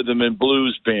were a rhythm and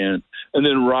blues band. And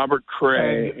then Robert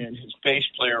Cray and his bass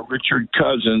player, Richard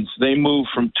Cousins, they moved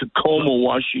from Tacoma,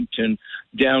 Washington,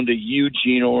 down to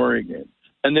Eugene, Oregon.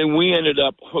 And then we ended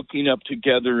up hooking up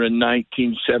together in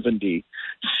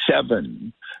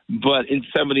 1977. But in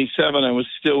 77, I was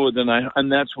still with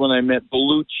and that's when I met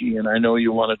Bellucci, and I know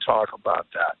you want to talk about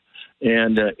that.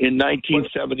 And in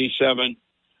 1977,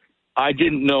 I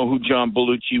didn't know who John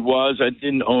Bellucci was. I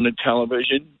didn't own a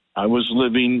television. I was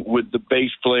living with the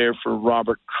bass player for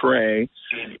Robert Cray.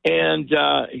 And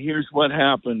here's what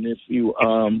happened.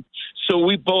 So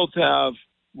we both have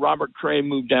Robert Cray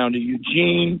moved down to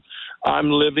Eugene.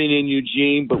 I'm living in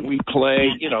Eugene, but we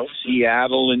play,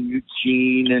 Seattle and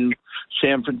Eugene and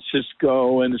San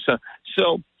Francisco and stuff.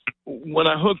 So when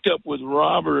I hooked up with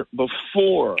Robert,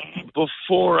 before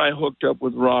I hooked up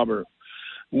with Robert,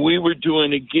 we were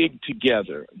doing a gig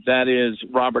together. That is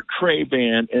Robert Cray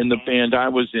band and the band I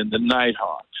was in, the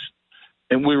Nighthawks.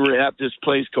 And we were at this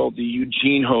place called the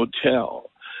Eugene Hotel.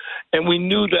 And we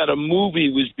knew that a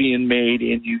movie was being made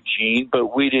in Eugene,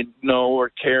 but we didn't know or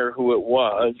care who it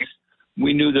was.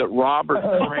 We knew that Robert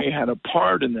Cray had a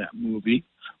part in that movie,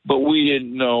 but we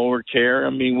didn't know or care. I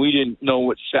mean, we didn't know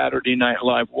what Saturday Night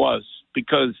Live was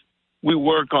because we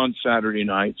work on Saturday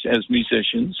nights as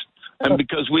musicians and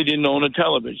because we didn't own a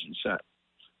television set.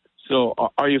 So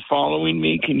are you following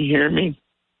me? Can you hear me?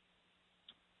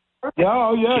 Yeah,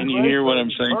 oh yeah. Can you hear what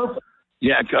I'm saying? Perfect.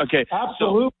 Yeah, okay.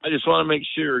 Absolutely. So I just want to make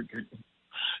sure.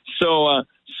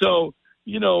 So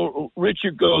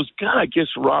Richard goes, God, I guess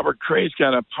Robert Cray's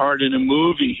got a part in a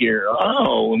movie here.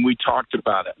 Oh, and we talked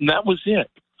about it. And that was it.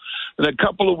 And a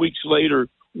couple of weeks later,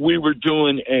 we were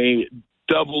doing a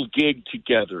double gig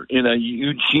together in a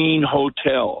Eugene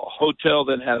hotel, a hotel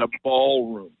that had a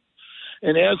ballroom.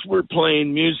 And as we're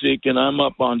playing music and I'm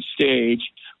up on stage,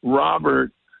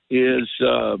 Robert is,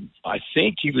 I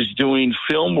think he was doing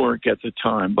film work at the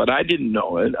time, but I didn't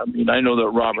know it. I mean, I know that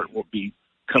Robert will be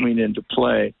coming into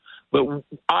play. But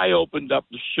I opened up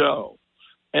the show,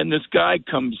 and this guy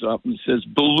comes up and says,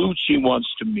 Bellucci wants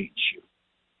to meet you.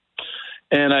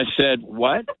 And I said,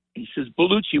 what? He says,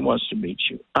 Bellucci wants to meet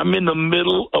you. I'm in the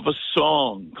middle of a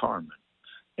song, Carmen,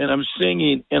 and I'm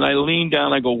singing, and I lean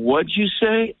down. I go, what'd you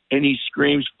say? And he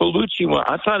screams, Bellucci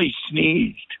wants. I thought he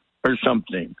sneezed or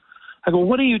something. I go,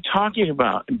 what are you talking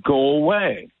about? And go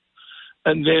away.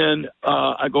 And then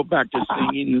I go back to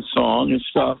singing the song and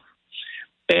stuff.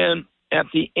 And at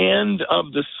the end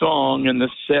of the song and the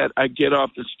set, I get off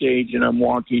the stage and I'm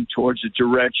walking towards the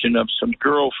direction of some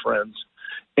girlfriends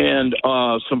and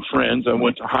some friends I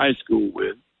went to high school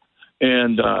with.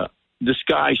 And this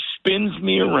guy spins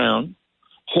me around,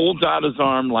 holds out his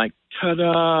arm like,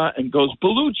 ta-da, and goes,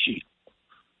 Bellucci.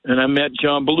 And I met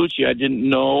John Bellucci. I didn't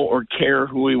know or care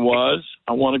who he was.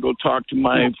 I want to go talk to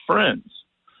my friends.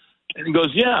 And he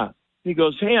goes, yeah. He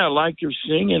goes, hey, I like your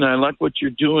singing. I like what you're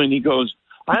doing. He goes,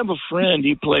 I have a friend,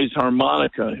 he plays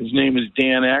harmonica. His name is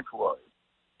Dan Aykroyd.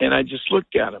 And I just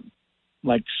looked at him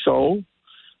like, so?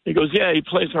 He goes, yeah, he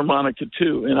plays harmonica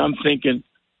too. And I'm thinking,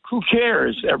 who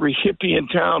cares? Every hippie in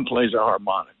town plays a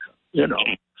harmonica,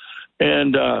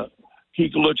 And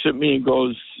he looks at me and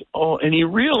goes, oh, and he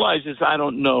realizes I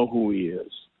don't know who he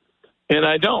is. And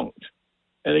I don't.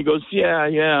 And he goes, yeah,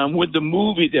 I'm with the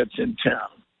movie that's in town.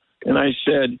 And I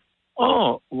said,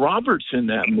 oh, Robert's in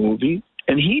that movie.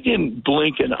 And he didn't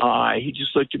blink an eye. He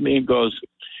just looked at me and goes,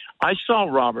 I saw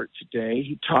Robert today.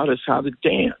 He taught us how to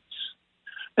dance.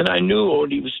 And I knew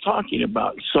what he was talking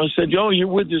about. So I said, oh, you're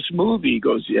with this movie? He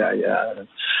goes, yeah.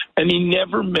 And he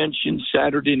never mentioned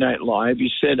Saturday Night Live. He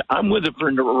said, I'm with a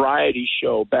variety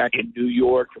show back in New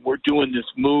York, and we're doing this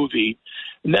movie.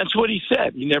 And that's what he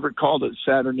said. He never called it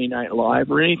Saturday Night Live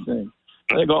or anything.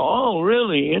 And I go, oh,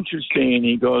 really? Interesting. And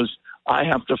he goes, I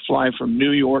have to fly from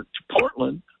New York to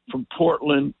Portland, from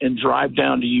Portland and drive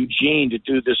down to Eugene to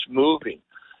do this movie.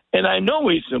 And I know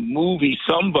he's a movie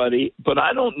somebody, but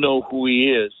I don't know who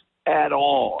he is at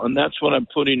all. And that's what I'm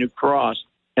putting across.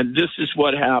 And this is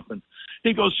what happened.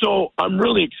 He goes, so I'm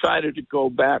really excited to go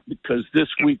back because this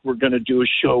week we're going to do a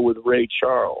show with Ray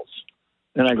Charles.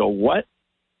 And I go, what?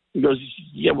 He goes,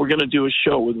 yeah, we're going to do a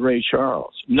show with Ray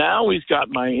Charles. Now he's got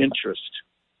my interest.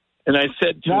 And I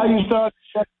said to him, you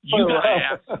got to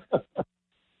ask.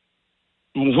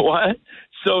 What?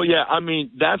 So, yeah, I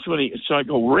mean, that's when so I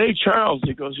go, Ray Charles.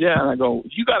 He goes, yeah. And I go,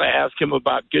 you got to ask him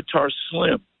about Guitar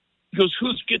Slim. He goes,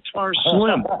 who's Guitar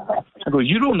Slim? I go,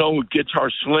 you don't know who Guitar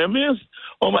Slim is?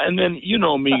 Oh, my. And then, you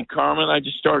know me, Carmen, I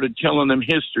just started telling them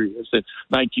history. I said,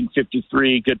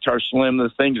 1953, Guitar Slim, the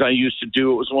things I used to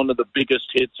do. It was one of the biggest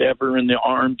hits ever in the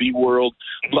R&B world,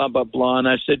 blah, blah, blah. And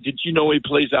I said, did you know he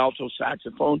plays alto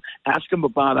saxophone? Ask him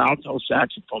about alto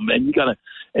saxophone, man. You got to.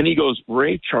 And he goes,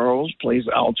 Ray Charles plays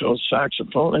alto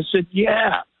saxophone? I said,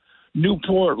 yeah.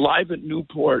 Newport, live at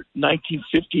Newport,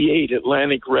 1958,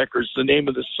 Atlantic Records. The name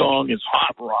of the song is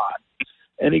Hot Rod.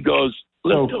 And he goes,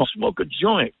 let's go smoke a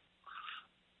joint.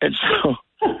 And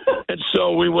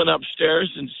so we went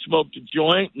upstairs and smoked a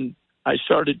joint, and I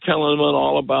started telling him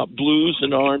all about blues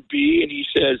and R&B, and he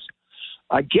says,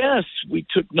 I guess we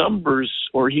took numbers,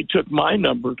 or he took my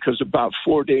number, because about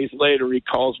 4 days later he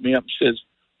calls me up and says,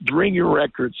 bring your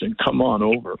records and come on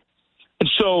over. And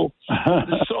so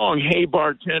the song, Hey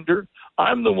Bartender,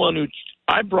 I'm the one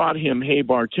I brought him Hey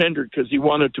Bartender because he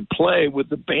wanted to play with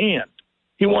the band.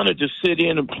 He wanted to sit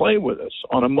in and play with us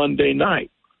on a Monday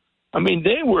night. I mean,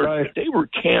 they were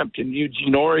camped in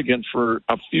Eugene, Oregon for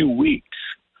a few weeks.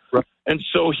 Right. And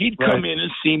so he'd come in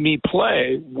and see me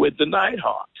play with the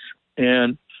Nighthawks.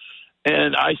 And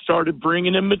I started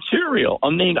bringing him material. I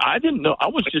mean, I didn't know. I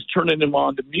was just turning him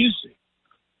on to music.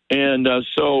 And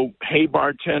so, Hey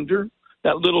Bartender,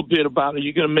 that little bit about it,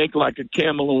 you're going to make like a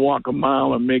camel and walk a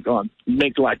mile and make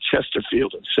like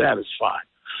Chesterfield and Satisfy.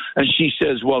 And she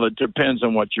says, well, it depends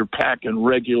on what you're packing,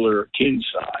 regular or king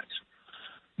size.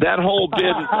 That whole bit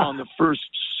is on the first.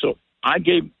 So I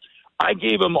gave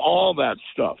him all that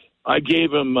stuff. I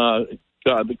gave him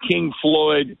the King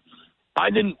Floyd.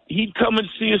 He'd come and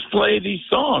see us play these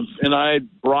songs, and I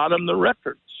brought him the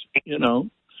records,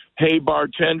 Hey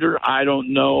Bartender, I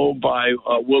Don't Know by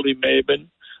Willie Maben.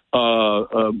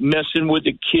 Messing with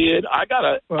the Kid. I got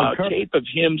a tape of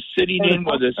him sitting in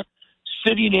with us.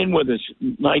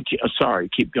 19. Sorry,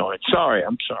 keep going. Sorry,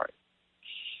 I'm sorry.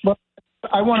 But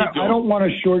I don't want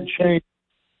to shortchange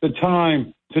the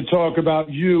time to talk about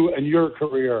you and your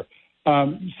career.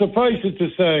 Suffice it to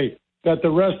say that the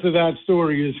rest of that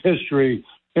story is history,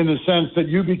 in the sense that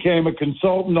you became a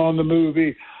consultant on the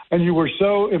movie, and you were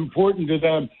so important to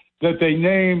them that they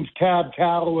named Cab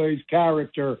Calloway's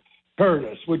character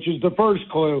Curtis, which is the first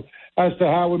clue as to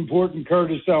how important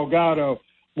Curtis Delgado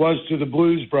was to the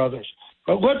Blues Brothers.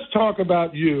 But let's talk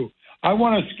about you. I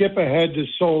want to skip ahead to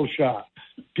Soul Shot.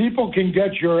 People can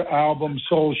get your album,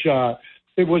 Soul Shot.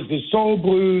 It was the Soul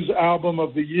Blues album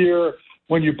of the year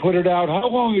when you put it out. How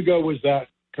long ago was that,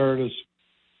 Curtis?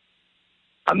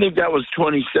 I think that was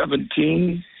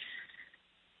 2017.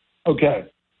 Okay,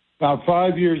 about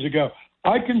 5 years ago.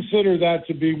 I consider that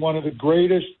to be one of the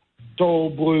greatest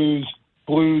soul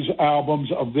blues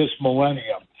albums of this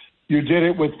millennium. You did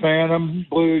it with Phantom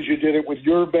Blues. You did it with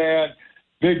your band.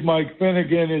 Big Mike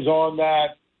Finnegan is on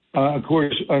that. Of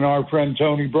course, and our friend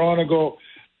Tony Bronigal.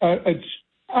 It's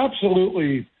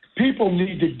absolutely, people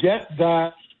need to get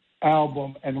that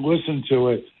album and listen to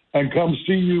it and come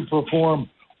see you perform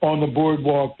on the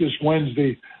boardwalk this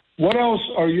Wednesday. What else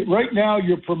are you, right now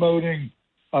you're promoting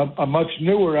a much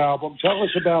newer album. Tell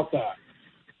us about that.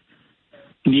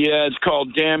 Yeah, it's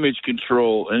called Damage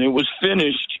Control, and it was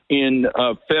finished in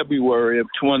February of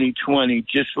 2020,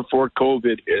 just before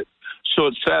COVID hit. So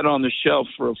it sat on the shelf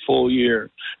for a full year.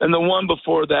 And the one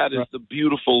before that is The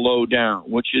Beautiful Lowdown,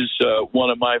 which is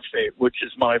my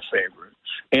favorite.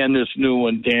 And this new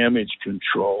one, Damage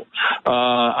Control.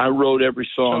 I wrote every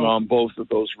song on both of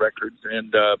those records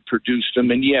and produced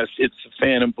them. And yes, it's the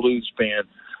Phantom Blues Band.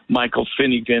 Michael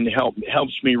Finnegan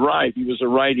helps me write. He was a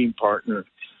writing partner.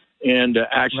 And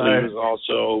actually was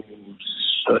also,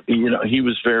 he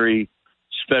was very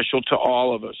special to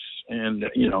all of us. And,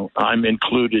 I'm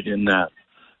included in that.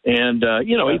 And,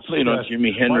 he played on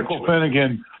Jimi Hendrix. Michael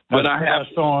Finnegan has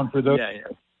passed on for those.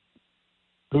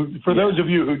 Those of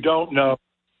you who don't know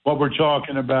what we're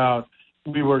talking about,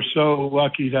 we were so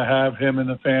lucky to have him in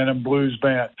the Phantom Blues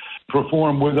Band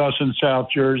perform with us in South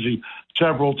Jersey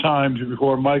several times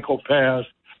before Michael passed.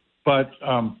 But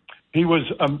he was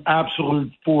an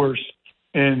absolute force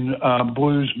in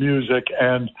blues music.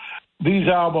 And these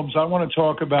albums, I want to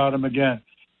talk about them again.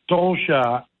 Soul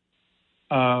Shot,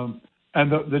 and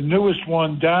the newest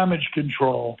one, Damage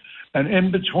Control. And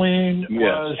in between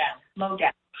was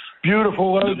Lowdown.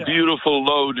 Beautiful Lowdown. The Beautiful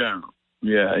Lowdown.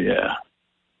 Yeah.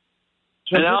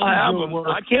 So and I'll have them.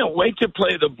 I can't wait to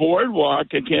play the boardwalk.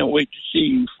 I can't wait to see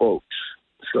you folks.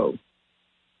 So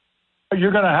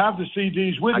you're going to have the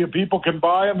CDs with you. People can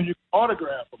buy them and you can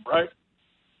autograph them, right?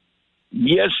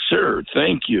 Yes, sir.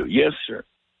 Thank you. Yes, sir.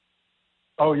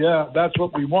 Oh, yeah. That's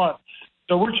what we want.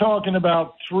 So we're talking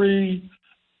about 3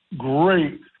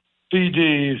 great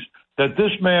CDs that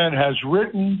this man has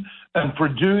written and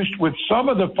produced with some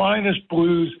of the finest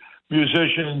blues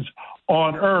musicians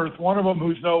on earth. One of them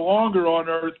who's no longer on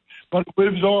earth, but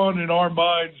lives on in our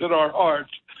minds and our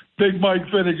hearts. Big Mike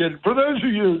Finnegan. For those of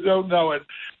you who don't know it,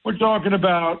 we're talking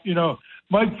about,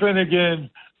 Mike Finnegan,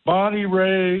 Bonnie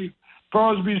Raitt,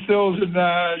 Crosby, Stills, and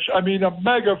Nash. I mean, a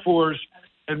mega force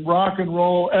in rock and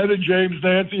roll. Etta James,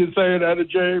 Nancy is saying Etta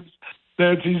James.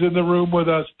 Nancy's in the room with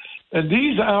us. And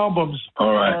these albums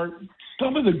are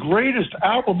some of the greatest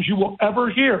albums you will ever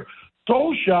hear.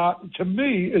 Soul Shot, to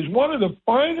me, is one of the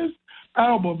finest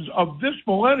albums of this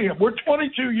millennium. We're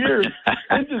 22 years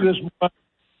into this,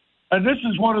 and this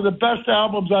is one of the best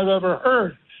albums I've ever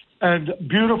heard. And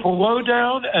Beautiful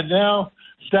Lowdown, and now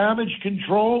Damage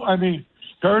Control. I mean,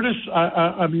 Curtis,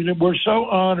 I mean, we're so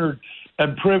honored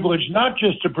and privileged not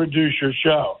just to produce your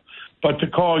show, but to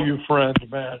call you friend,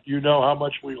 man. You know how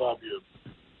much we love you.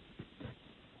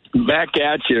 Back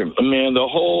at you, man. The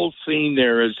whole scene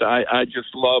there is, I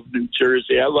just love New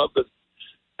Jersey. I love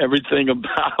everything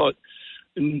about,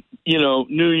 New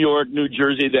York, New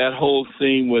Jersey, that whole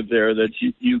scene with there that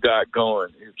you got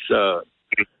going. It's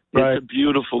a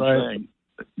beautiful thing.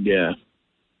 Yeah.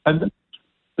 And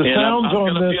the sounds I'm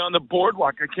going to be on the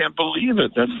boardwalk. I can't believe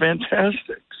it. That's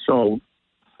fantastic. So.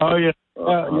 Oh, yeah.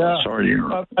 Sorry to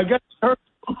interrupt. I guess,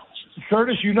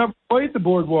 Curtis, you never played the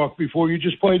boardwalk before. You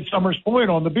just played Summers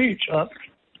Point on the beach, huh?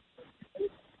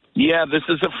 Yeah, this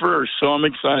is a first, so I'm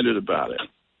excited about it.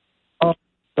 Oh,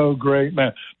 so great,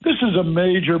 man. This is a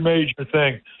major, major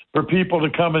thing for people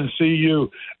to come and see you.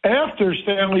 After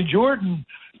Stanley Jordan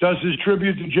does his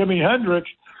tribute to Jimi Hendrix,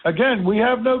 again, we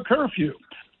have no curfew.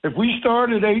 If we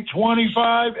start at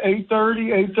 8:25,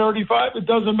 8:30, 8:35, it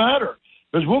doesn't matter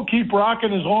because we'll keep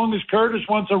rocking as long as Curtis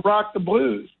wants to rock the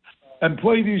blues and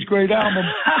play these great albums.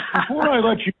 Before I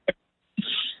let you,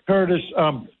 Curtis,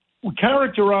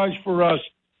 characterize for us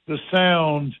the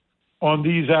sound on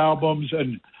these albums.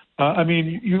 And, I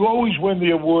mean, you always win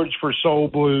the awards for soul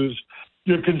blues.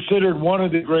 You're considered one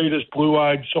of the greatest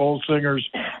blue-eyed soul singers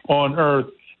on earth.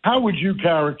 How would you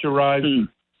characterize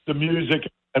the music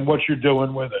and what you're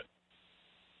doing with it?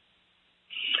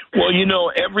 Well, you know,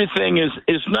 everything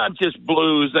is not just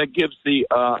blues. That gives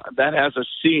that has a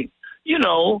scene. You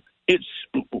know,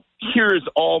 here's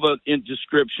all the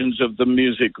descriptions of the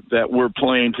music that we're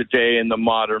playing today in the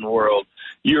modern world.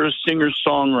 You're a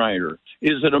singer-songwriter.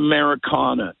 Is it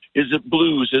Americana? Is it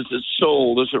blues? Is it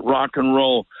soul? Is it rock and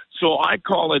roll? So I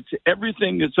call it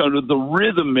everything that's under the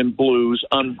rhythm and blues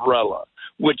umbrella,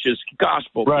 which is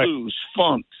gospel, blues,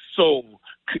 funk, soul,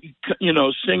 you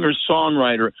know,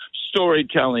 singer-songwriter,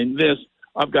 storytelling,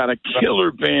 I've got a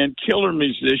killer band, killer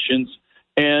musicians,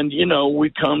 and, you know, we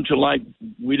come to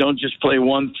we don't just play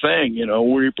one thing, you know,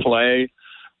 we're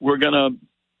going to,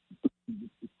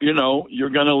 you know, you're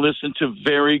going to listen to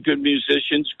very good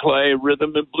musicians play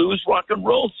rhythm and blues, rock and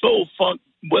roll, soul, funk,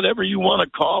 whatever you want to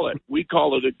call it. We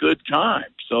call it a good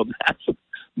time. So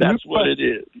that's what it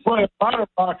is. You play a lot of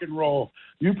rock and roll.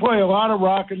 You play a lot of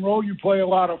rock and roll. You play a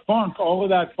lot of funk, all of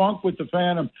that funk with the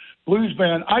Phantom Blues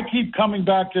Band. I keep coming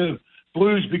back to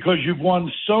blues because you've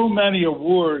won so many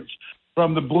awards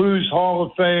from the Blues Hall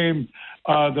of Fame,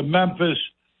 the Memphis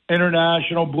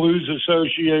International Blues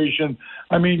Association.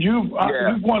 I mean, you've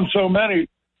won so many.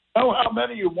 Oh, how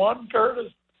many you won,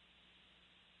 Curtis?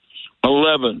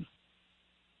 11.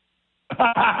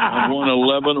 I've won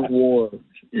 11 awards.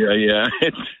 Yeah.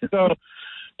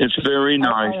 It's very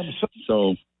nice.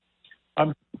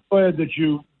 I'm glad that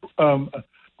you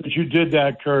did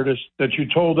that, Curtis. That you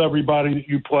told everybody that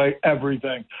you play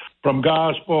everything from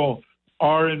gospel,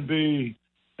 R&B,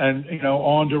 and you know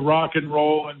on to rock and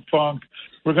roll and funk.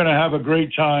 We're going to have a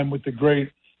great time with the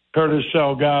great Curtis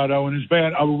Salgado and his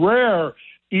band. A rare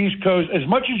East Coast. As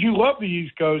much as you love the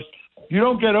East Coast, you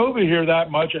don't get over here that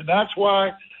much, and that's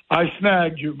why I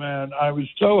snagged you, man. I was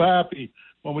so happy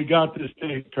when we got this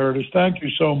date, Curtis. Thank you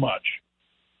so much.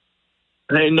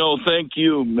 Hey, no, thank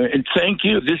you, and thank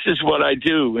you. This is what I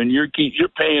do, and you're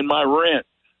paying my rent,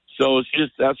 so it's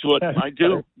just that's what I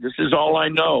do. This is all I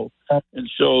know, and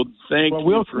so thank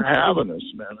you for having us,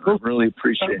 man. I really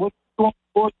appreciate it.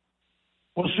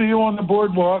 We'll see you on the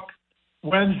boardwalk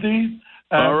Wednesday,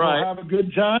 and all right. We'll have a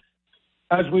good time.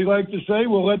 As we like to say,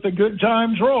 we'll let the good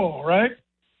times roll, right?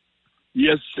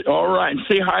 Yes, all right. And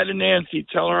say hi to Nancy.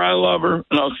 Tell her I love her,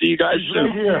 and I'll see you guys soon.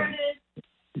 Right here.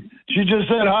 She just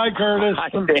said hi, Curtis.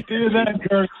 See you then,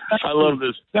 Curtis. I love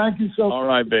this. Thank you so much. All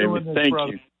right, baby. Thank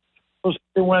you. We'll see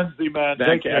you Wednesday, man. Back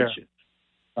Take care.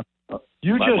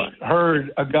 You just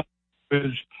heard a guy who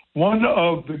is one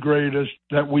of the greatest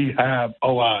that we have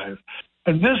alive.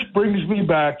 And this brings me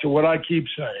back to what I keep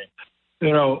saying.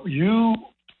 You know, you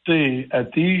see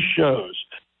at these shows,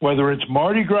 whether it's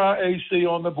Mardi Gras AC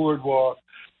on the boardwalk,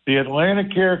 the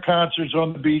Atlantic Care concerts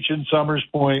on the beach in Summers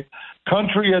Point,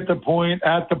 Country at the Point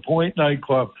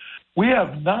nightclub. We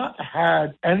have not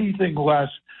had anything less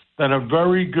than a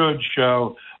very good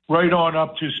show, right on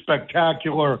up to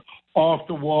spectacular,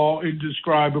 off-the-wall,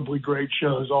 indescribably great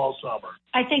shows all summer.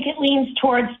 I think it leans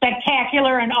towards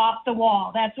spectacular and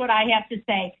off-the-wall. That's what I have to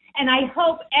say. And I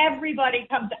hope everybody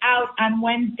comes out on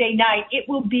Wednesday night. It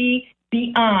will be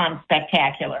beyond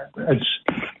spectacular.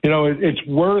 It's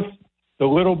worth the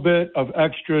little bit of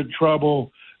extra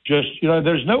trouble. Just,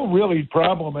 there's no really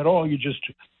problem at all. You just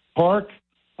park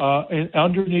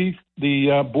underneath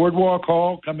the boardwalk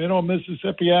hall, come in on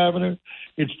Mississippi Avenue.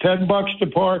 It's $10 to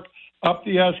park, up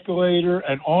the escalator,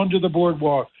 and onto the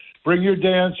boardwalk. Bring your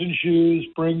dancing shoes,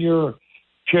 bring your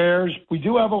chairs. We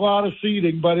do have a lot of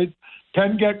seating, but it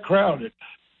can get crowded.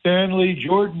 Stanley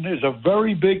Jordan is a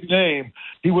very big name.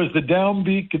 He was the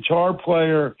downbeat guitar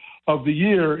player of the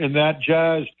year in that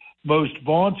jazz, most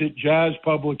vaunted jazz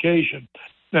publication.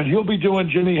 And he'll be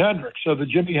doing Jimi Hendrix. So the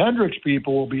Jimi Hendrix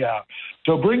people will be out.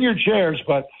 So bring your chairs.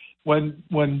 But when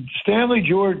Stanley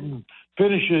Jordan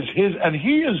finishes his, and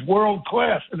he is world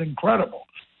class and incredible.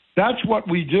 That's what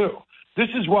we do. This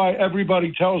is why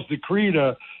everybody tells the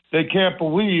Creta they can't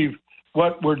believe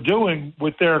what we're doing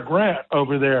with their grant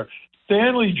over there.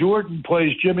 Stanley Jordan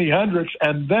plays Jimi Hendrix,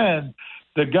 and then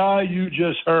the guy you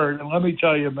just heard, and let me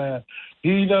tell you, man,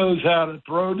 he knows how to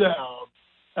throw down,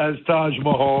 as Taj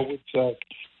Mahal would say.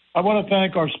 I want to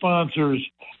thank our sponsors,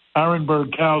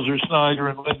 Arenberg, Kauser, Snyder,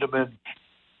 and Lindemann.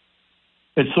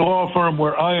 It's the law firm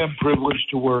where I am privileged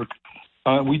to work.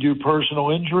 We do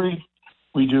personal injury.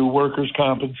 We do workers'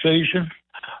 compensation.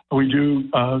 We do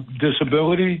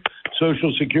disability,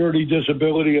 Social Security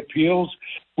disability appeals.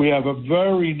 We have a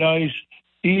very nice,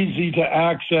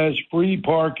 easy-to-access, free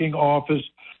parking office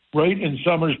right in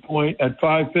Summers Point at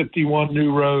 551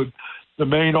 New Road. The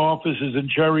main office is in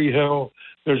Cherry Hill.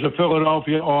 There's a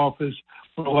Philadelphia office.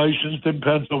 We're licensed in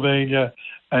Pennsylvania,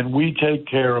 and we take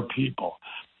care of people.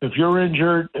 If you're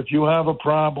injured, if you have a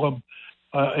problem,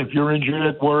 if you're injured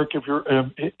at work, if you're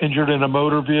injured in a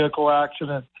motor vehicle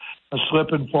accident, a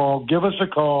slip and fall, give us a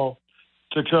call,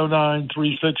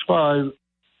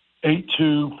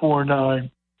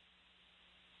 609-365-8249.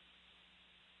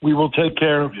 We will take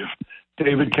care of you.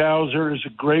 David Kauser is a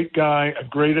great guy, a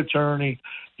great attorney.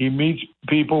 He meets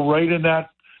people right in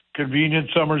that convenient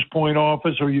Summers Point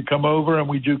office, or you come over and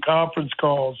we do conference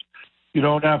calls. You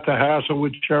don't have to hassle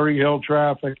with Cherry Hill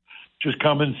traffic. Just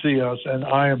come and see us. And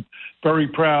I am very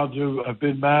proud to have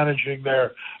been managing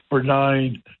there for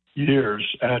 9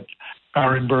 years at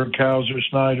Arenberg, Kauser,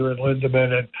 Snyder, and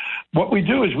Lindemann. And what we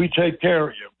do is we take care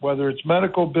of you, whether it's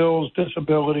medical bills,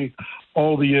 disability,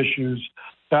 all the issues.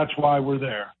 That's why we're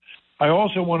there. I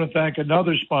also want to thank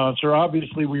another sponsor.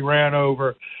 Obviously, we ran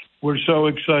over. We're so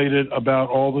excited about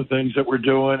all the things that we're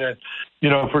doing. And, you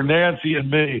know, for Nancy and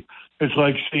me, it's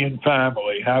like seeing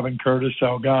family, having Curtis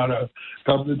Salgado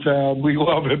come to town. We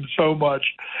love him so much.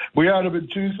 We had him in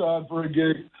Tucson for a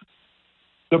gig.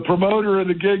 The promoter of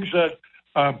the gig said,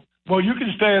 well, you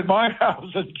can stay at my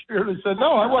house. And Curtis said,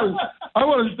 no, I want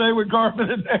to stay with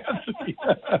Carmen and Nancy.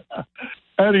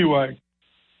 Anyway,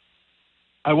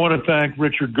 I want to thank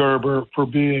Richard Gerber for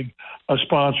being a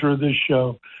sponsor of this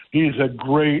show. He's a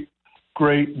great,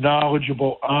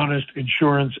 knowledgeable, honest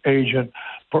insurance agent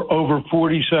for over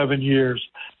 47 years.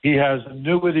 He has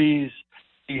annuities.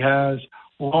 He has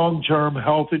long-term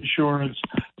health insurance,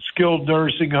 skilled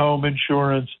nursing home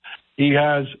insurance. He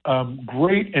has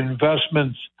great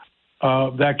investments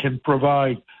that can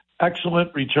provide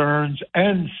excellent returns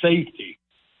and safety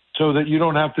so that you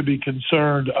don't have to be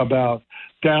concerned about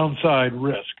downside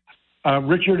risk.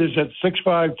 Richard is at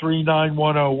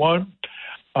 653-9101,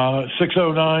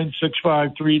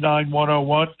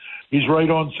 609-653-9101. He's right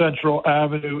on Central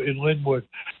Avenue in Linwood.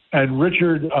 And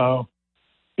Richard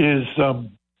is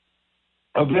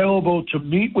available to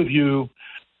meet with you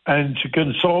and to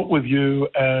consult with you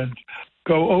and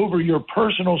go over your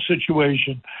personal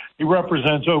situation. He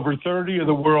represents over 30 of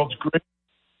the world's great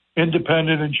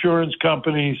independent insurance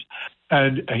companies,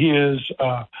 and he is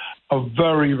a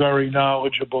very, very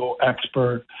knowledgeable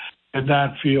expert in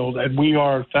that field. And we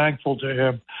are thankful to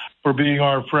him for being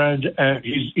our friend, and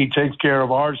he takes care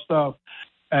of our stuff,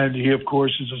 and he, of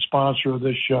course, is a sponsor of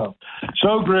this show.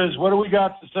 So, Grizz, what do we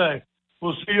got to say?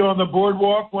 We'll see you on the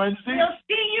boardwalk Wednesday. We'll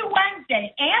see you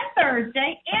Wednesday and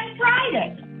Thursday and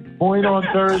Friday. Point on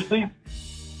Thursday.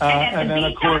 And then,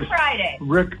 of course, Friday.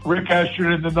 Rick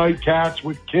Estrin and the Nightcats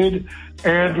with Kid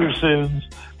Anderson's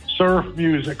surf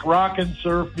music, rock and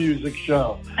surf music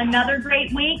show. Another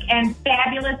great week and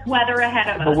fabulous weather ahead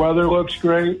of us. The weather looks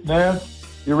great.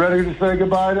 Nance, you ready to say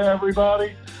goodbye to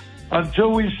everybody?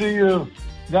 Until we see you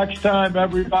next time,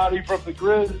 everybody, from the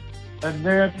Grizz and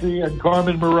Nancy and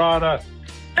Carmen Marotta,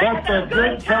 let the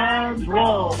good times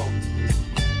roll.